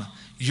come,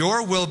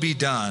 your will be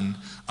done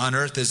on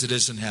earth as it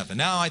is in heaven.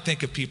 Now, I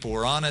think if people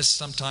were honest,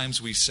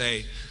 sometimes we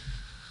say,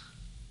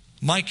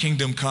 my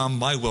kingdom come,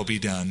 my will be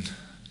done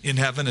in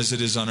heaven as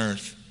it is on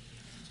earth.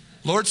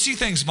 Lord, see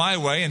things my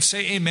way and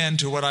say amen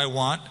to what I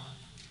want.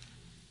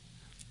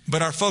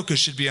 But our focus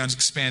should be on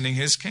expanding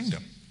His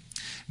kingdom.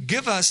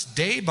 Give us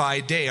day by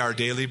day our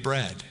daily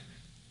bread,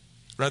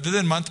 rather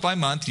than month by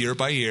month, year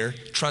by year,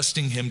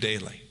 trusting Him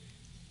daily.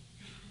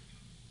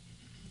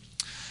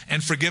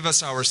 And forgive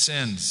us our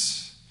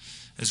sins,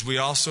 as we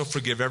also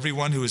forgive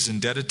everyone who is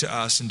indebted to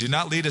us. And do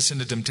not lead us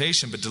into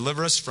temptation, but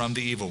deliver us from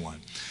the evil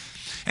one.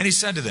 And He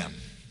said to them,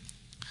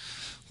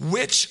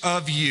 which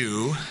of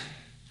you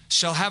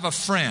shall have a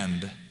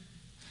friend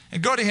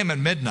and go to him at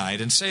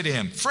midnight and say to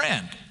him,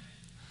 friend,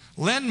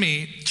 lend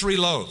me 3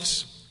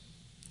 loaves.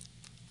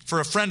 For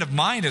a friend of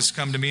mine has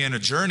come to me on a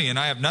journey, and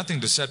I have nothing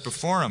to set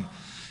before him.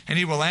 And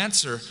he will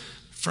answer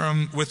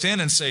from within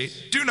and say,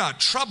 do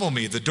not trouble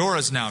me. The door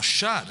is now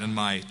shut, and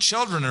my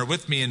children are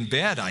with me in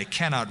bed. I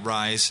cannot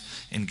rise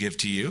and give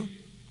to you.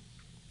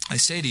 I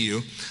say to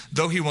you,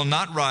 though he will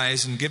not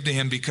rise and give to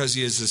him because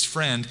he is his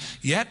friend,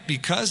 yet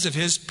because of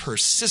his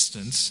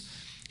persistence,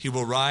 he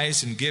will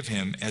rise and give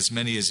him as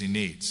many as he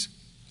needs.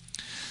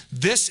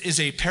 This is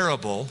a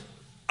parable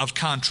of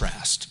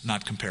contrast,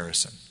 not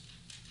comparison.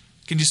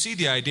 Can you see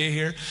the idea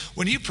here?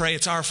 When you pray,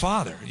 it's our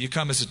Father. You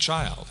come as a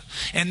child.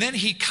 And then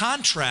he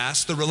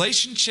contrasts the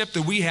relationship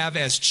that we have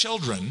as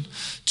children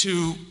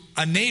to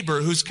a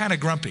neighbor who's kind of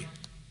grumpy.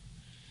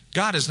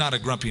 God is not a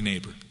grumpy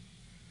neighbor.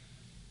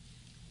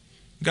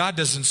 God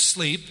doesn't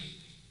sleep,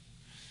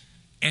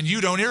 and you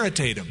don't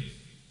irritate him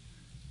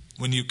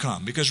when you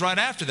come. Because right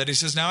after that, he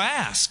says, now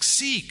ask,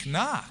 seek,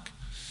 knock.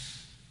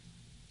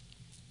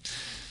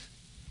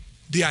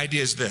 The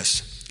idea is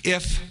this.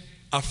 If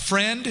a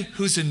friend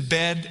who's in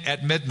bed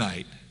at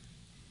midnight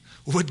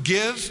would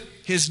give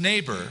his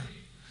neighbor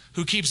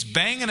who keeps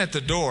banging at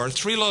the door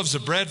 3 loaves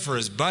of bread for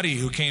his buddy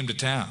who came to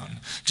town,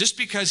 just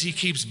because he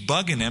keeps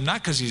bugging him,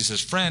 not because he's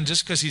his friend,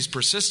 just because he's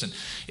persistent.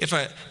 If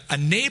a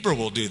neighbor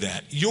will do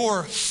that,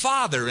 your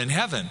Father in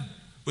heaven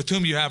with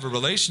whom you have a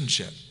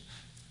relationship.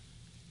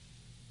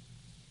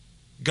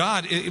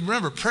 God,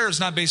 remember, prayer is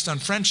not based on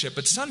friendship,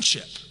 but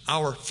sonship.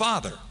 Our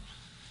Father.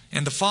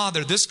 And the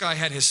Father, this guy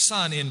had his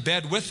son in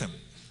bed with him.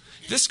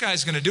 This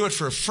guy's going to do it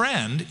for a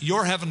friend,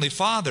 your heavenly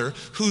Father,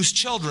 whose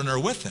children are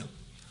with him,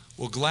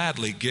 will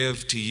gladly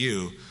give to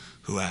you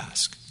who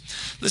ask.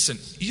 Listen,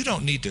 you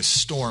don't need to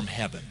storm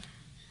heaven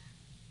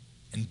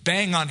and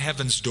bang on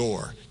heaven's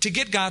door to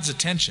get God's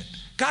attention.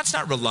 God's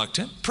not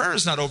reluctant. Prayer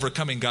is not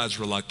overcoming God's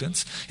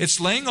reluctance.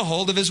 It's laying a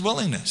hold of his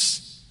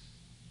willingness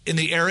in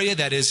the area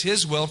that is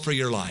his will for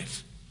your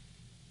life.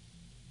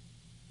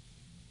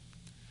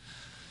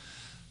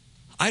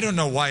 I don't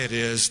know why it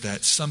is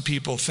that some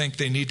people think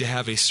they need to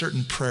have a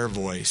certain prayer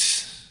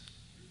voice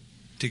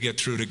to get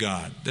through to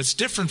God. That's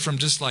different from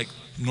just like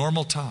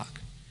normal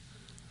talk.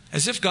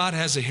 As if God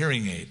has a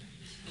hearing aid.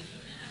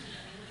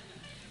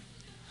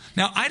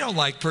 Now, I don't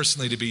like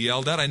personally to be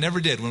yelled at. I never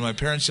did. When my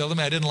parents yelled at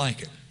me, I didn't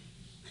like it.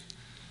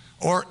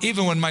 Or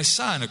even when my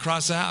son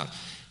across the house,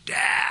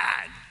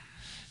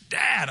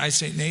 Dad, I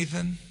say,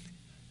 Nathan,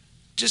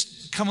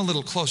 just come a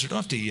little closer. Don't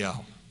have to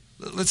yell.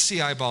 Let's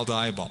see eyeball to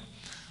eyeball.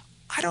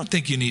 I don't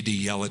think you need to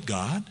yell at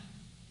God.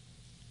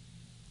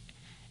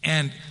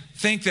 And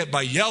think that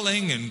by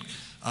yelling and,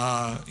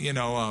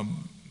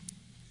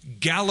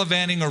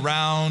 gallivanting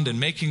around and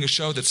making a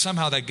show that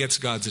somehow that gets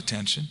God's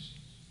attention.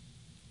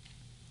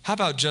 How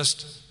about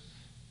just,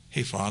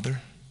 hey,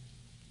 Father?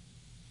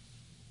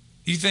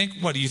 Do you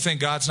think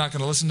God's not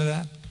going to listen to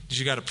that? Did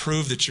you got to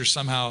prove that you're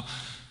somehow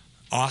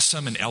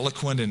awesome and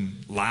eloquent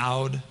and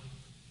loud?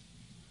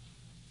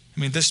 I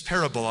mean, this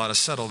parable ought to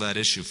settle that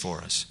issue for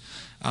us.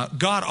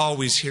 God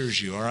always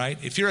hears you, all right?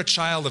 If you're a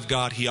child of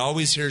God, he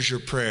always hears your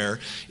prayer.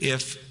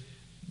 If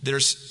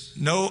there's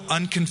no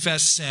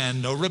unconfessed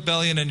sin, no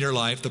rebellion in your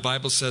life, the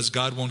Bible says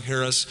God won't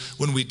hear us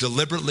when we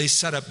deliberately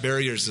set up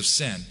barriers of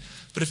sin.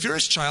 But if you're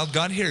his child,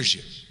 God hears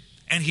you.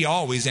 And he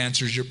always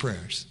answers your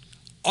prayers.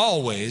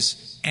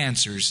 Always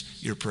answers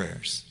your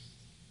prayers.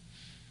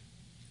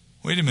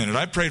 Wait a minute,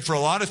 I prayed for a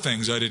lot of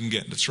things I didn't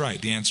get. That's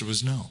right, the answer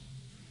was no.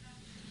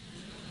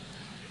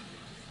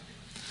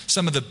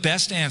 Some of the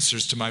best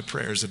answers to my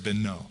prayers have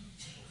been no.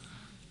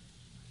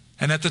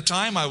 And at the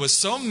time, I was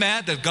so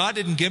mad that God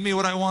didn't give me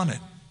what I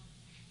wanted.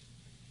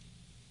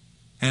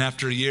 And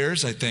after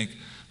years, I think,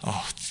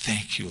 oh,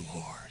 thank you,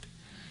 Lord.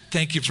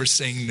 Thank you for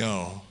saying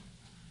no.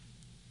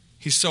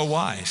 He's so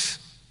wise.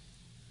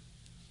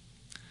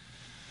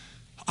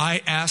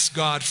 I asked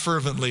God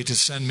fervently to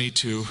send me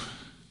to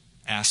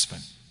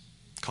Aspen,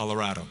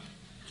 Colorado.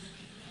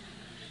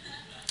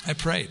 I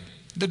prayed.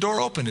 The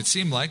door opened. It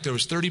seemed like there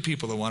was 30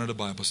 people that wanted a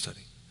Bible study.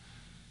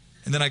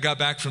 And then I got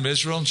back from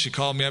Israel, and she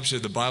called me up. She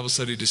said, the Bible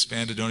study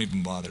disbanded. Don't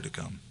even bother to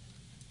come.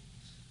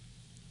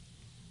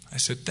 I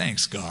said,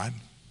 thanks, God.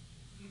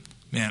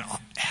 Man,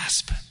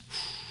 Aspen.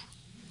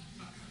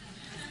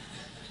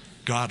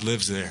 God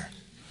lives there.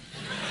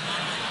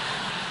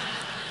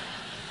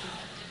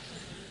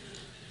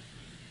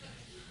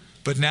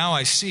 But now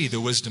I see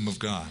the wisdom of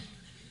God.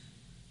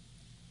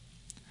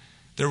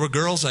 There were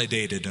girls I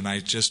dated, and I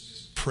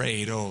just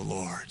prayed, oh,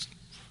 Lord,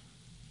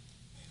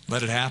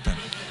 let it happen.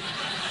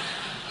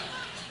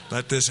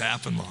 Let this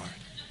happen, Lord.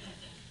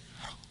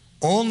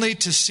 Only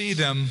to see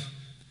them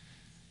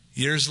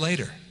years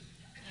later.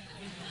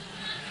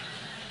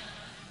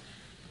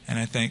 And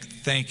I think,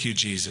 thank you,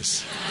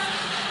 Jesus.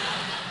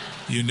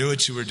 You knew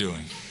what you were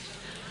doing.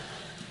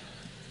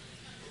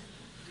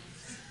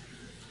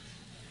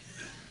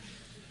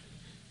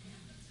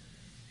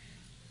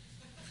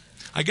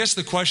 I guess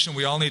the question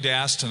we all need to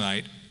ask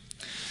tonight,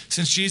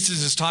 since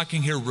Jesus is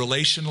talking here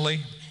relationally,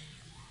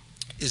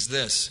 is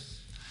this.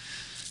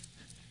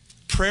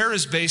 Prayer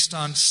is based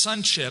on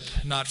sonship,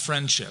 not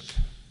friendship.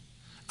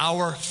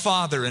 Our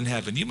Father in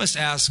heaven. You must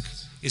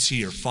ask, is he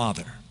your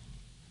Father?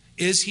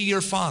 Is he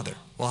your Father?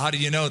 Well, how do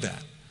you know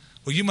that?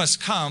 Well, you must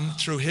come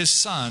through his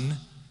Son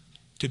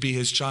to be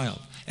his child.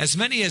 As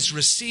many as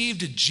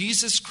received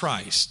Jesus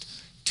Christ,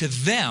 to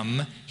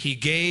them he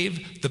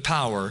gave the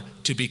power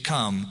to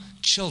become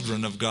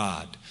children of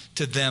God,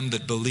 to them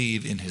that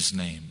believe in his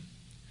name.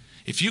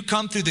 If you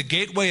come through the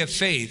gateway of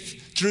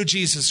faith through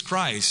Jesus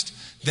Christ,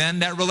 then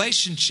that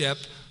relationship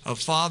of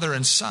father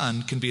and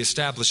son can be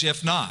established.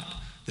 If not,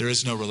 there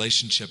is no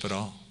relationship at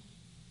all.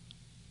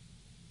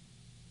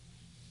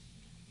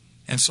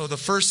 And so the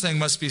first thing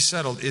must be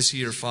settled, is he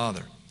your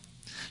father?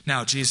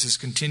 Now, Jesus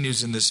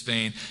continues in this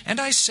vein,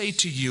 and I say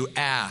to you,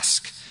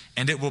 ask,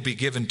 and it will be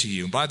given to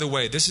you. By the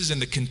way, this is in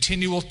the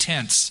continual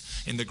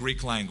tense in the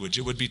Greek language.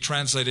 It would be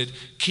translated,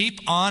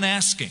 keep on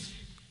asking.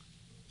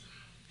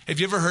 Have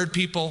you ever heard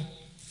people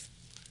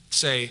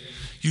say,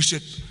 you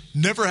should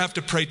never have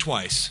to pray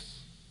twice?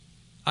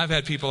 I've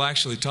had people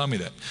actually tell me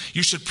that.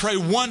 You should pray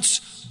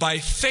once by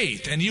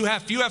faith, and you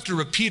have to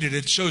repeat it.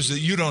 It shows that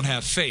you don't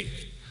have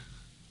faith.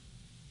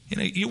 You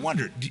know, you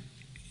wonder, do you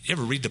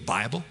ever read the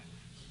Bible?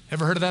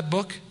 Ever heard of that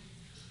book?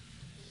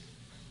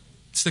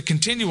 It's the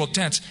continual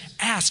tense.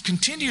 Ask,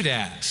 continue to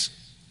ask.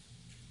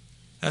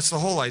 That's the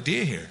whole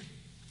idea here.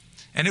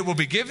 And it will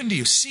be given to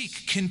you.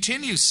 Seek,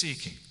 continue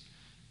seeking.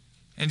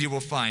 And you will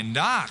find.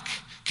 Knock,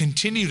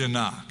 continue to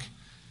knock.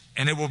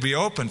 And it will be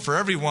open. For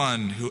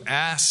everyone who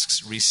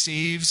asks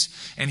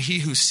receives, and he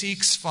who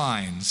seeks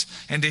finds.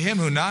 And to him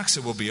who knocks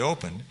it will be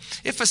opened.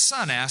 If a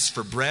son asks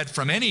for bread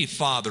from any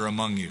father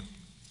among you,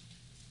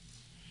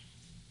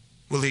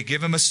 will he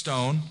give him a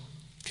stone?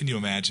 Can you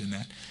imagine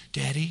that?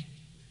 Daddy,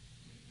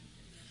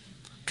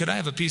 could I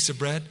have a piece of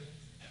bread?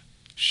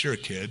 Sure,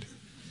 kid.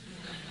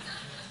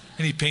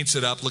 And he paints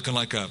it up looking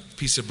like a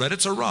piece of bread.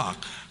 It's a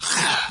rock.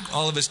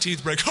 All of his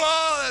teeth break.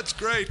 Oh, that's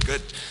great.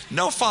 Good.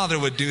 No father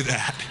would do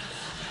that.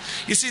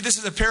 You see, this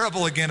is a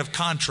parable again of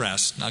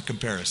contrast, not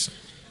comparison.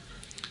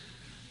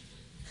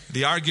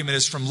 The argument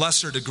is from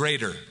lesser to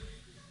greater.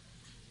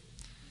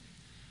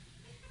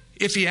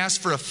 If he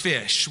asks for a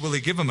fish, will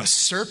he give him a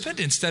serpent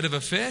instead of a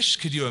fish?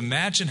 Could you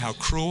imagine how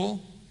cruel?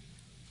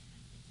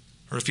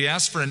 Or if he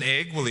asks for an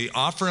egg, will he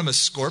offer him a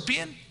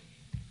scorpion?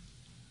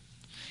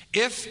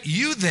 If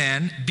you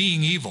then,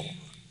 being evil,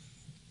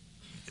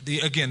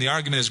 the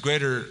argument is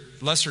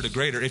lesser to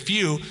greater. If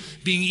you,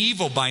 being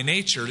evil by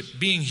nature,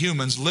 being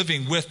humans,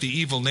 living with the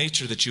evil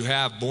nature that you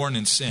have born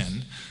in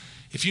sin,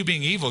 if you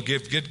being evil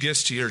give good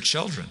gifts to your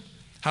children,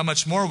 how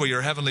much more will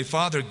your heavenly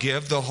Father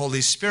give the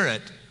Holy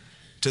Spirit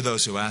to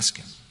those who ask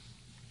him?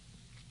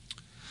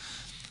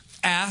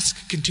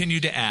 Ask, continue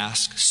to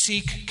ask.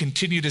 Seek,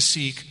 continue to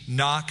seek.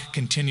 Knock,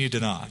 continue to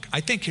knock.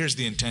 I think here's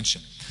the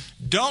intention.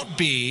 Don't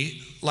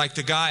be like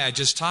the guy I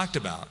just talked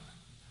about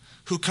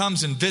who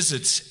comes and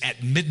visits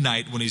at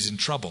midnight when he's in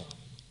trouble.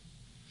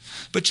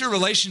 But your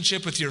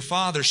relationship with your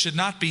Father should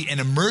not be an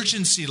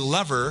emergency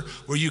lever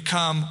where you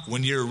come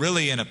when you're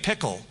really in a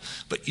pickle,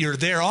 but you're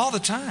there all the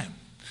time.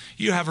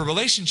 You have a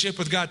relationship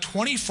with God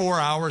 24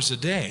 hours a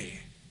day.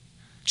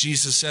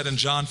 Jesus said in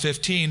John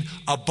 15,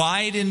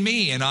 abide in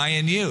me and I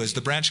in you, as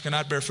the branch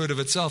cannot bear fruit of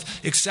itself,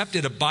 except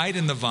it abide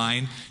in the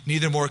vine,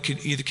 neither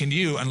can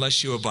you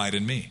unless you abide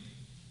in me.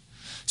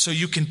 So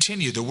you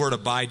continue. The word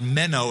abide,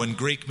 meno in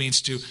Greek,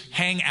 means to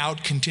hang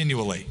out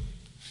continually.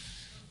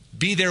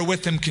 Be there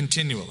with him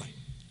continually.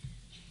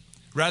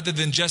 Rather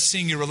than just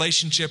seeing your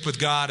relationship with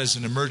God as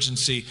an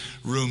emergency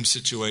room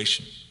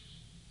situation.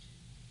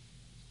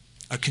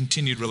 A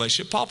continued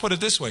relationship. Paul put it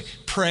this way,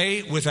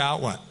 pray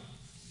without what?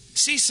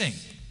 Ceasing.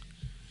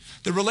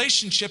 The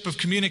relationship of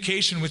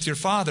communication with your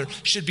Father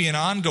should be an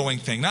ongoing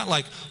thing. Not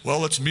like,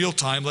 well, it's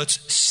mealtime,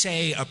 let's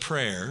say a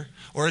prayer.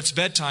 Or it's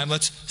bedtime,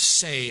 let's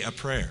say a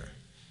prayer.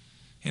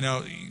 You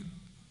know,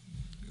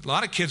 a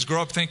lot of kids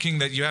grow up thinking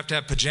that you have to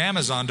have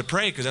pajamas on to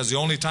pray because that's the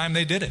only time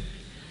they did it.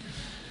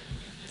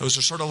 Those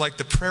are sort of like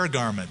the prayer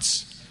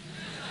garments.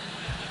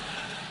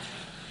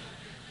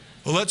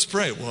 Well, let's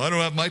pray. Well, I don't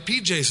have my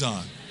PJs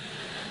on.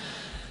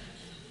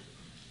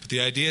 The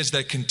idea is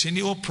that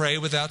continual pray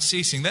without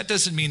ceasing. That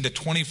doesn't mean that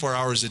 24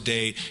 hours a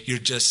day you're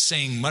just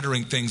saying,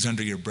 muttering things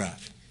under your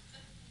breath.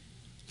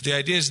 The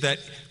idea is that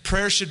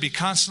prayer should be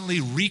constantly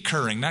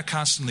recurring, not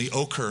constantly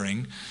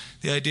occurring.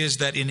 The idea is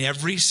that in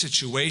every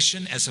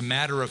situation, as a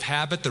matter of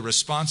habit, the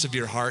response of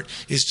your heart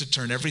is to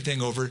turn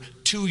everything over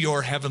to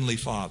your Heavenly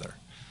Father.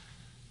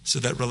 So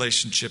that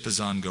relationship is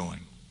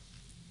ongoing.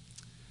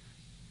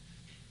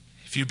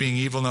 If you being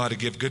evil know how to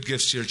give good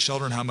gifts to your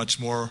children, how much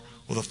more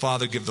will the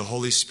Father give the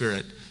Holy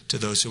Spirit to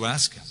those who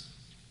ask him?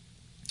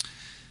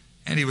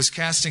 And he was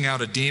casting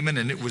out a demon,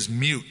 and it was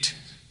mute.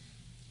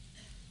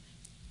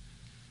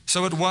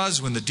 So it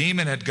was when the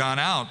demon had gone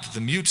out,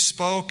 the mute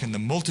spoke, and the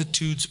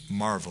multitudes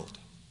marveled.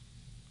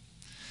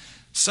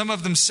 Some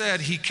of them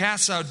said, he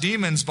casts out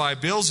demons by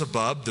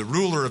Beelzebub, the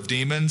ruler of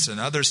demons, and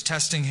others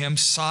testing him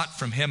sought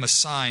from him a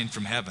sign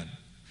from heaven.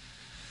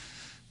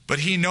 But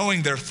he,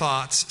 knowing their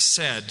thoughts,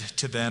 said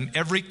to them,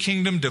 every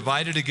kingdom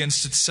divided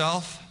against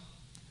itself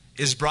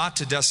is brought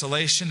to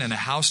desolation, and a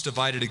house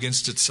divided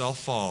against itself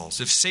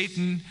falls. If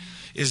Satan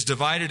is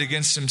divided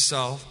against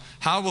himself,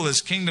 how will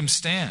his kingdom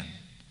stand?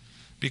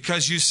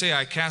 Because you say,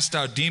 I cast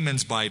out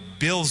demons by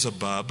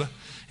Beelzebub,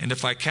 and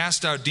if I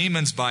cast out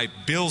demons by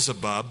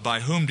Beelzebub,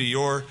 by whom do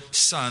your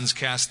sons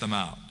cast them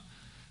out?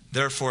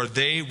 Therefore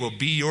they will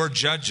be your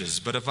judges.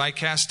 But if I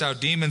cast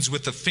out demons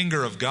with the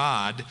finger of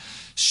God,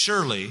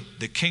 surely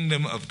the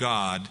kingdom of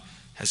God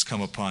has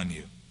come upon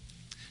you.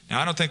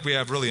 Now, I don't think we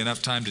have really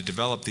enough time to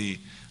develop the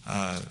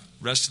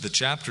rest of the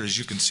chapter. As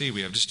you can see,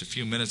 we have just a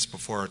few minutes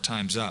before our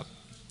time's up.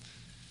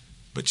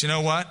 But you know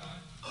what?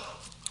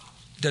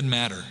 Doesn't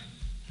matter.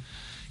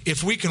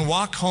 If we can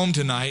walk home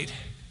tonight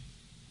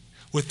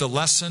with the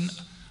lesson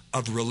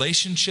of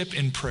relationship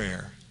in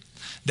prayer,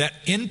 that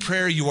in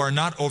prayer you are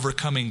not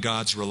overcoming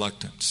God's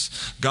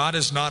reluctance. God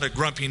is not a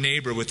grumpy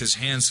neighbor with his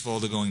hands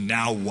folded going,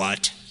 now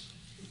what?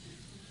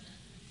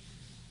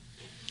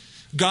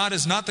 God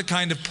is not the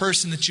kind of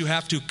person that you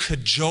have to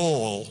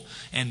cajole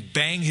and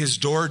bang his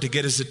door to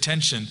get his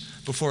attention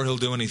before he'll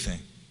do anything.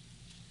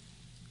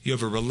 You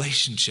have a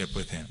relationship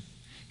with him.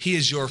 He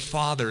is your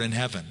Father in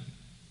heaven.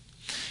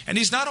 And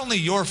he's not only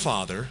your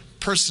Father,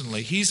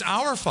 personally, he's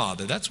our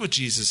Father. That's what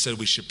Jesus said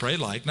we should pray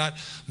like. Not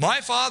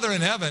my Father in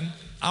heaven,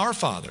 our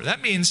Father.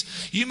 That means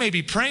you may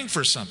be praying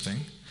for something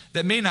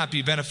that may not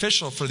be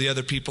beneficial for the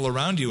other people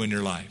around you in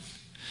your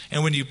life.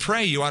 And when you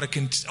pray, you ought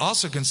to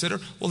also consider,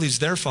 well, he's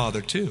their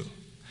Father too.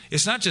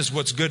 It's not just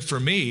what's good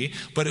for me,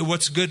 but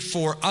what's good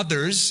for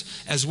others,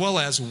 as well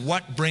as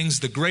what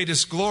brings the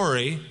greatest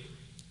glory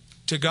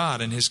to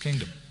God and his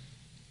kingdom.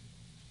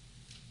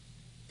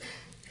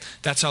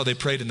 That's how they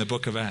prayed in the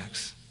book of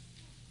Acts.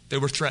 They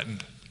were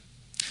threatened.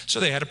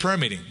 So they had a prayer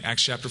meeting,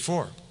 Acts chapter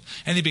 4.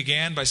 And they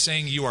began by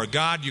saying, you are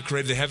God, you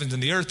created the heavens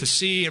and the earth, the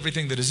sea,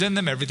 everything that is in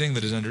them, everything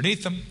that is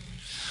underneath them,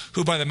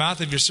 who by the mouth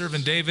of your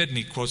servant David, and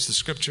he quotes the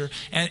scripture,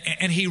 and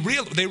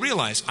they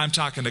realized, I'm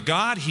talking to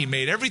God, he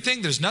made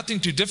everything, there's nothing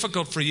too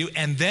difficult for you,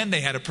 and then they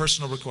had a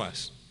personal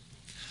request.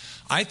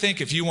 I think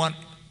if you want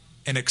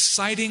an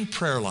exciting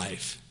prayer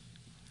life,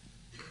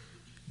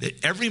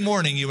 that every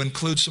morning you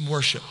include some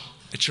worship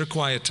at your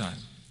quiet time.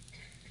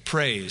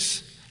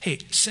 Praise. Hey,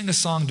 sing a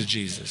song to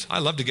Jesus. I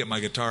love to get my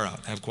guitar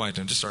out, have quiet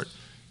time, just start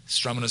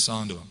strumming a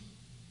song to him.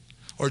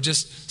 Or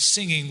just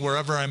singing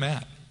wherever I'm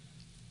at.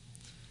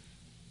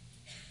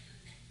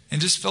 And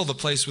just fill the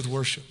place with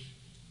worship.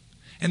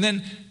 And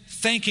then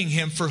thanking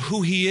him for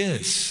who he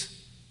is.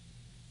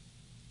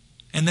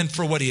 And then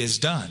for what he has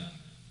done.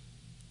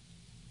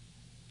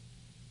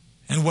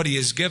 And what he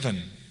has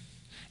given.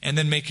 And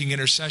then making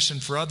intercession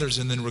for others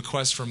and then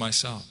requests for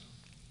myself.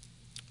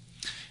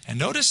 And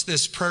notice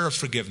this prayer of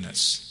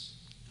forgiveness.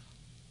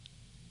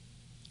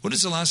 When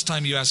is the last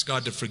time you asked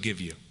God to forgive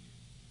you?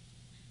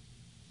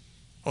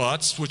 Well,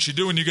 that's what you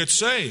do when you get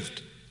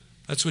saved.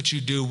 That's what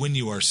you do when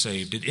you are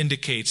saved. It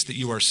indicates that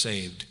you are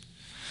saved.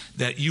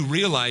 That you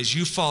realize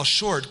you fall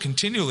short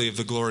continually of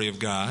the glory of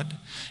God.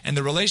 And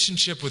the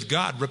relationship with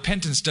God,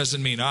 repentance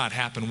doesn't mean, it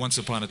happened once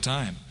upon a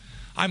time.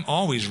 I'm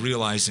always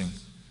realizing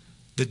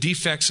the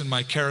defects in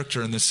my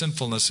character and the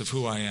sinfulness of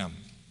who I am.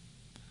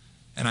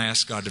 And I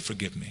ask God to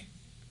forgive me.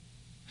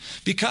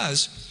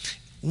 Because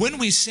when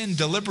we sin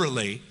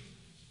deliberately,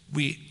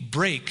 we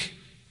break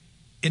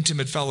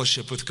intimate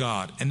fellowship with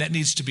God, and that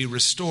needs to be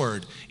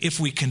restored. If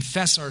we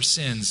confess our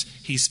sins,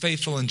 he's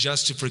faithful and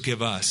just to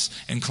forgive us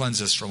and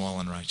cleanse us from all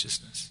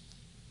unrighteousness.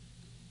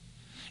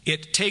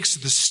 It takes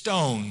the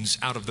stones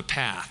out of the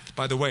path.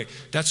 By the way,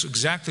 that's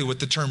exactly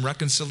what the term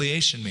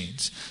reconciliation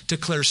means, to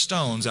clear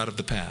stones out of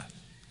the path.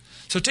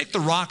 So take the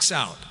rocks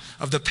out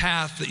of the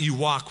path that you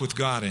walk with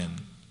God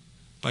in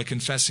by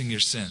confessing your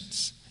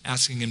sins,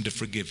 asking him to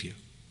forgive you.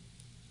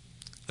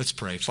 Let's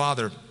pray.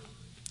 Father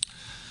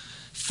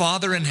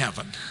in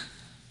heaven,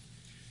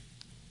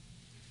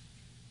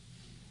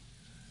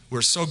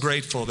 we're so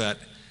grateful that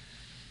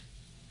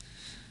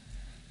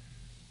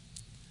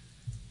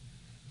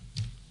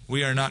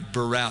we are not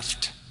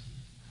bereft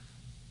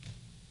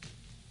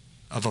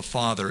of a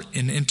father,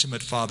 an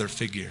intimate father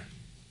figure.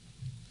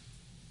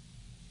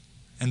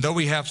 And though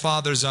we have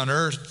fathers on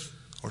earth,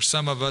 or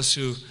some of us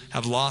who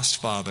have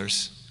lost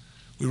fathers,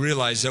 we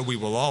realize that we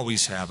will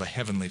always have a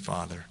heavenly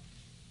Father.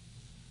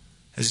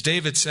 As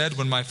David said,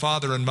 when my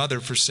father and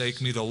mother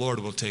forsake me, the Lord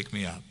will take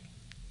me up.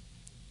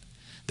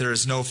 There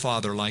is no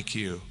father like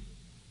you,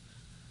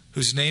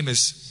 whose name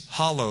is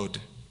hallowed,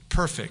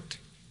 perfect,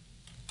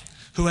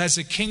 who has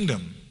a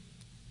kingdom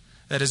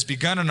that has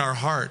begun in our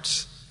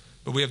hearts,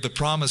 but we have the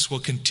promise will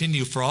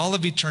continue for all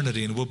of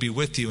eternity and will be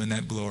with you in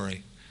that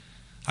glory.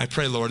 I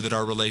pray, Lord, that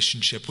our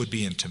relationship would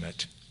be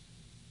intimate,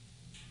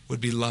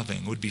 would be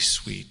loving, would be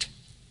sweet.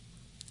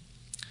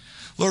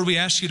 Lord, we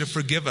ask you to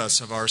forgive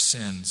us of our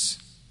sins,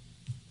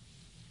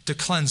 to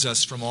cleanse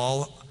us from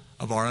all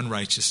of our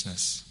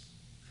unrighteousness.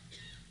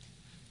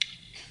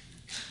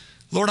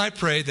 Lord, I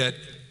pray that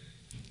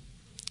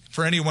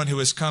for anyone who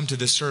has come to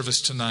this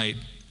service tonight,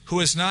 who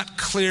has not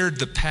cleared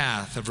the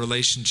path of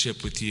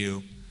relationship with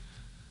you,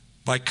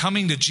 by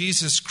coming to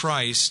Jesus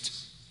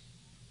Christ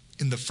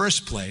in the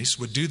first place,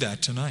 would do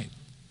that tonight.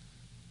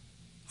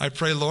 I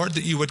pray, Lord,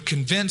 that you would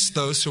convince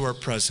those who are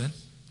present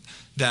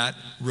that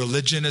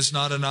religion is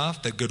not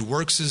enough, that good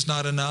works is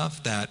not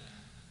enough, that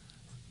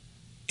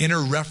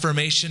inner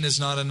reformation is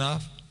not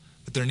enough,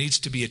 but there needs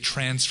to be a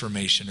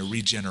transformation, a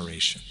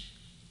regeneration.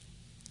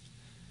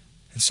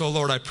 And so,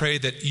 Lord, I pray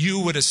that you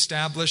would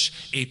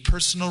establish a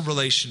personal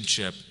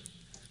relationship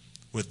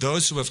with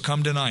those who have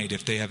come tonight.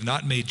 If they have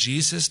not made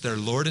Jesus their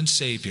Lord and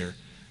Savior,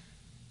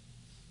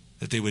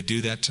 that they would do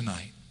that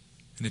tonight.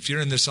 And if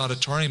you're in this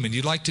auditorium and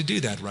you'd like to do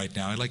that right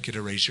now, I'd like you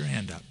to raise your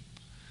hand up.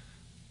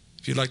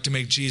 If you'd like to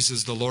make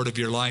Jesus the Lord of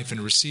your life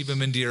and receive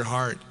Him into your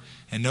heart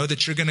and know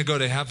that you're going to go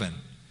to heaven,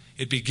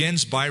 it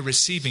begins by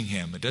receiving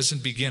Him. It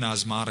doesn't begin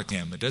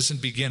osmotically. It doesn't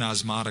begin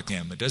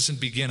osmotically. It doesn't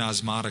begin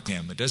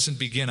osmotically. It doesn't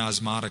begin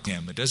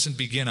osmotically. It doesn't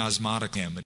begin osmotically.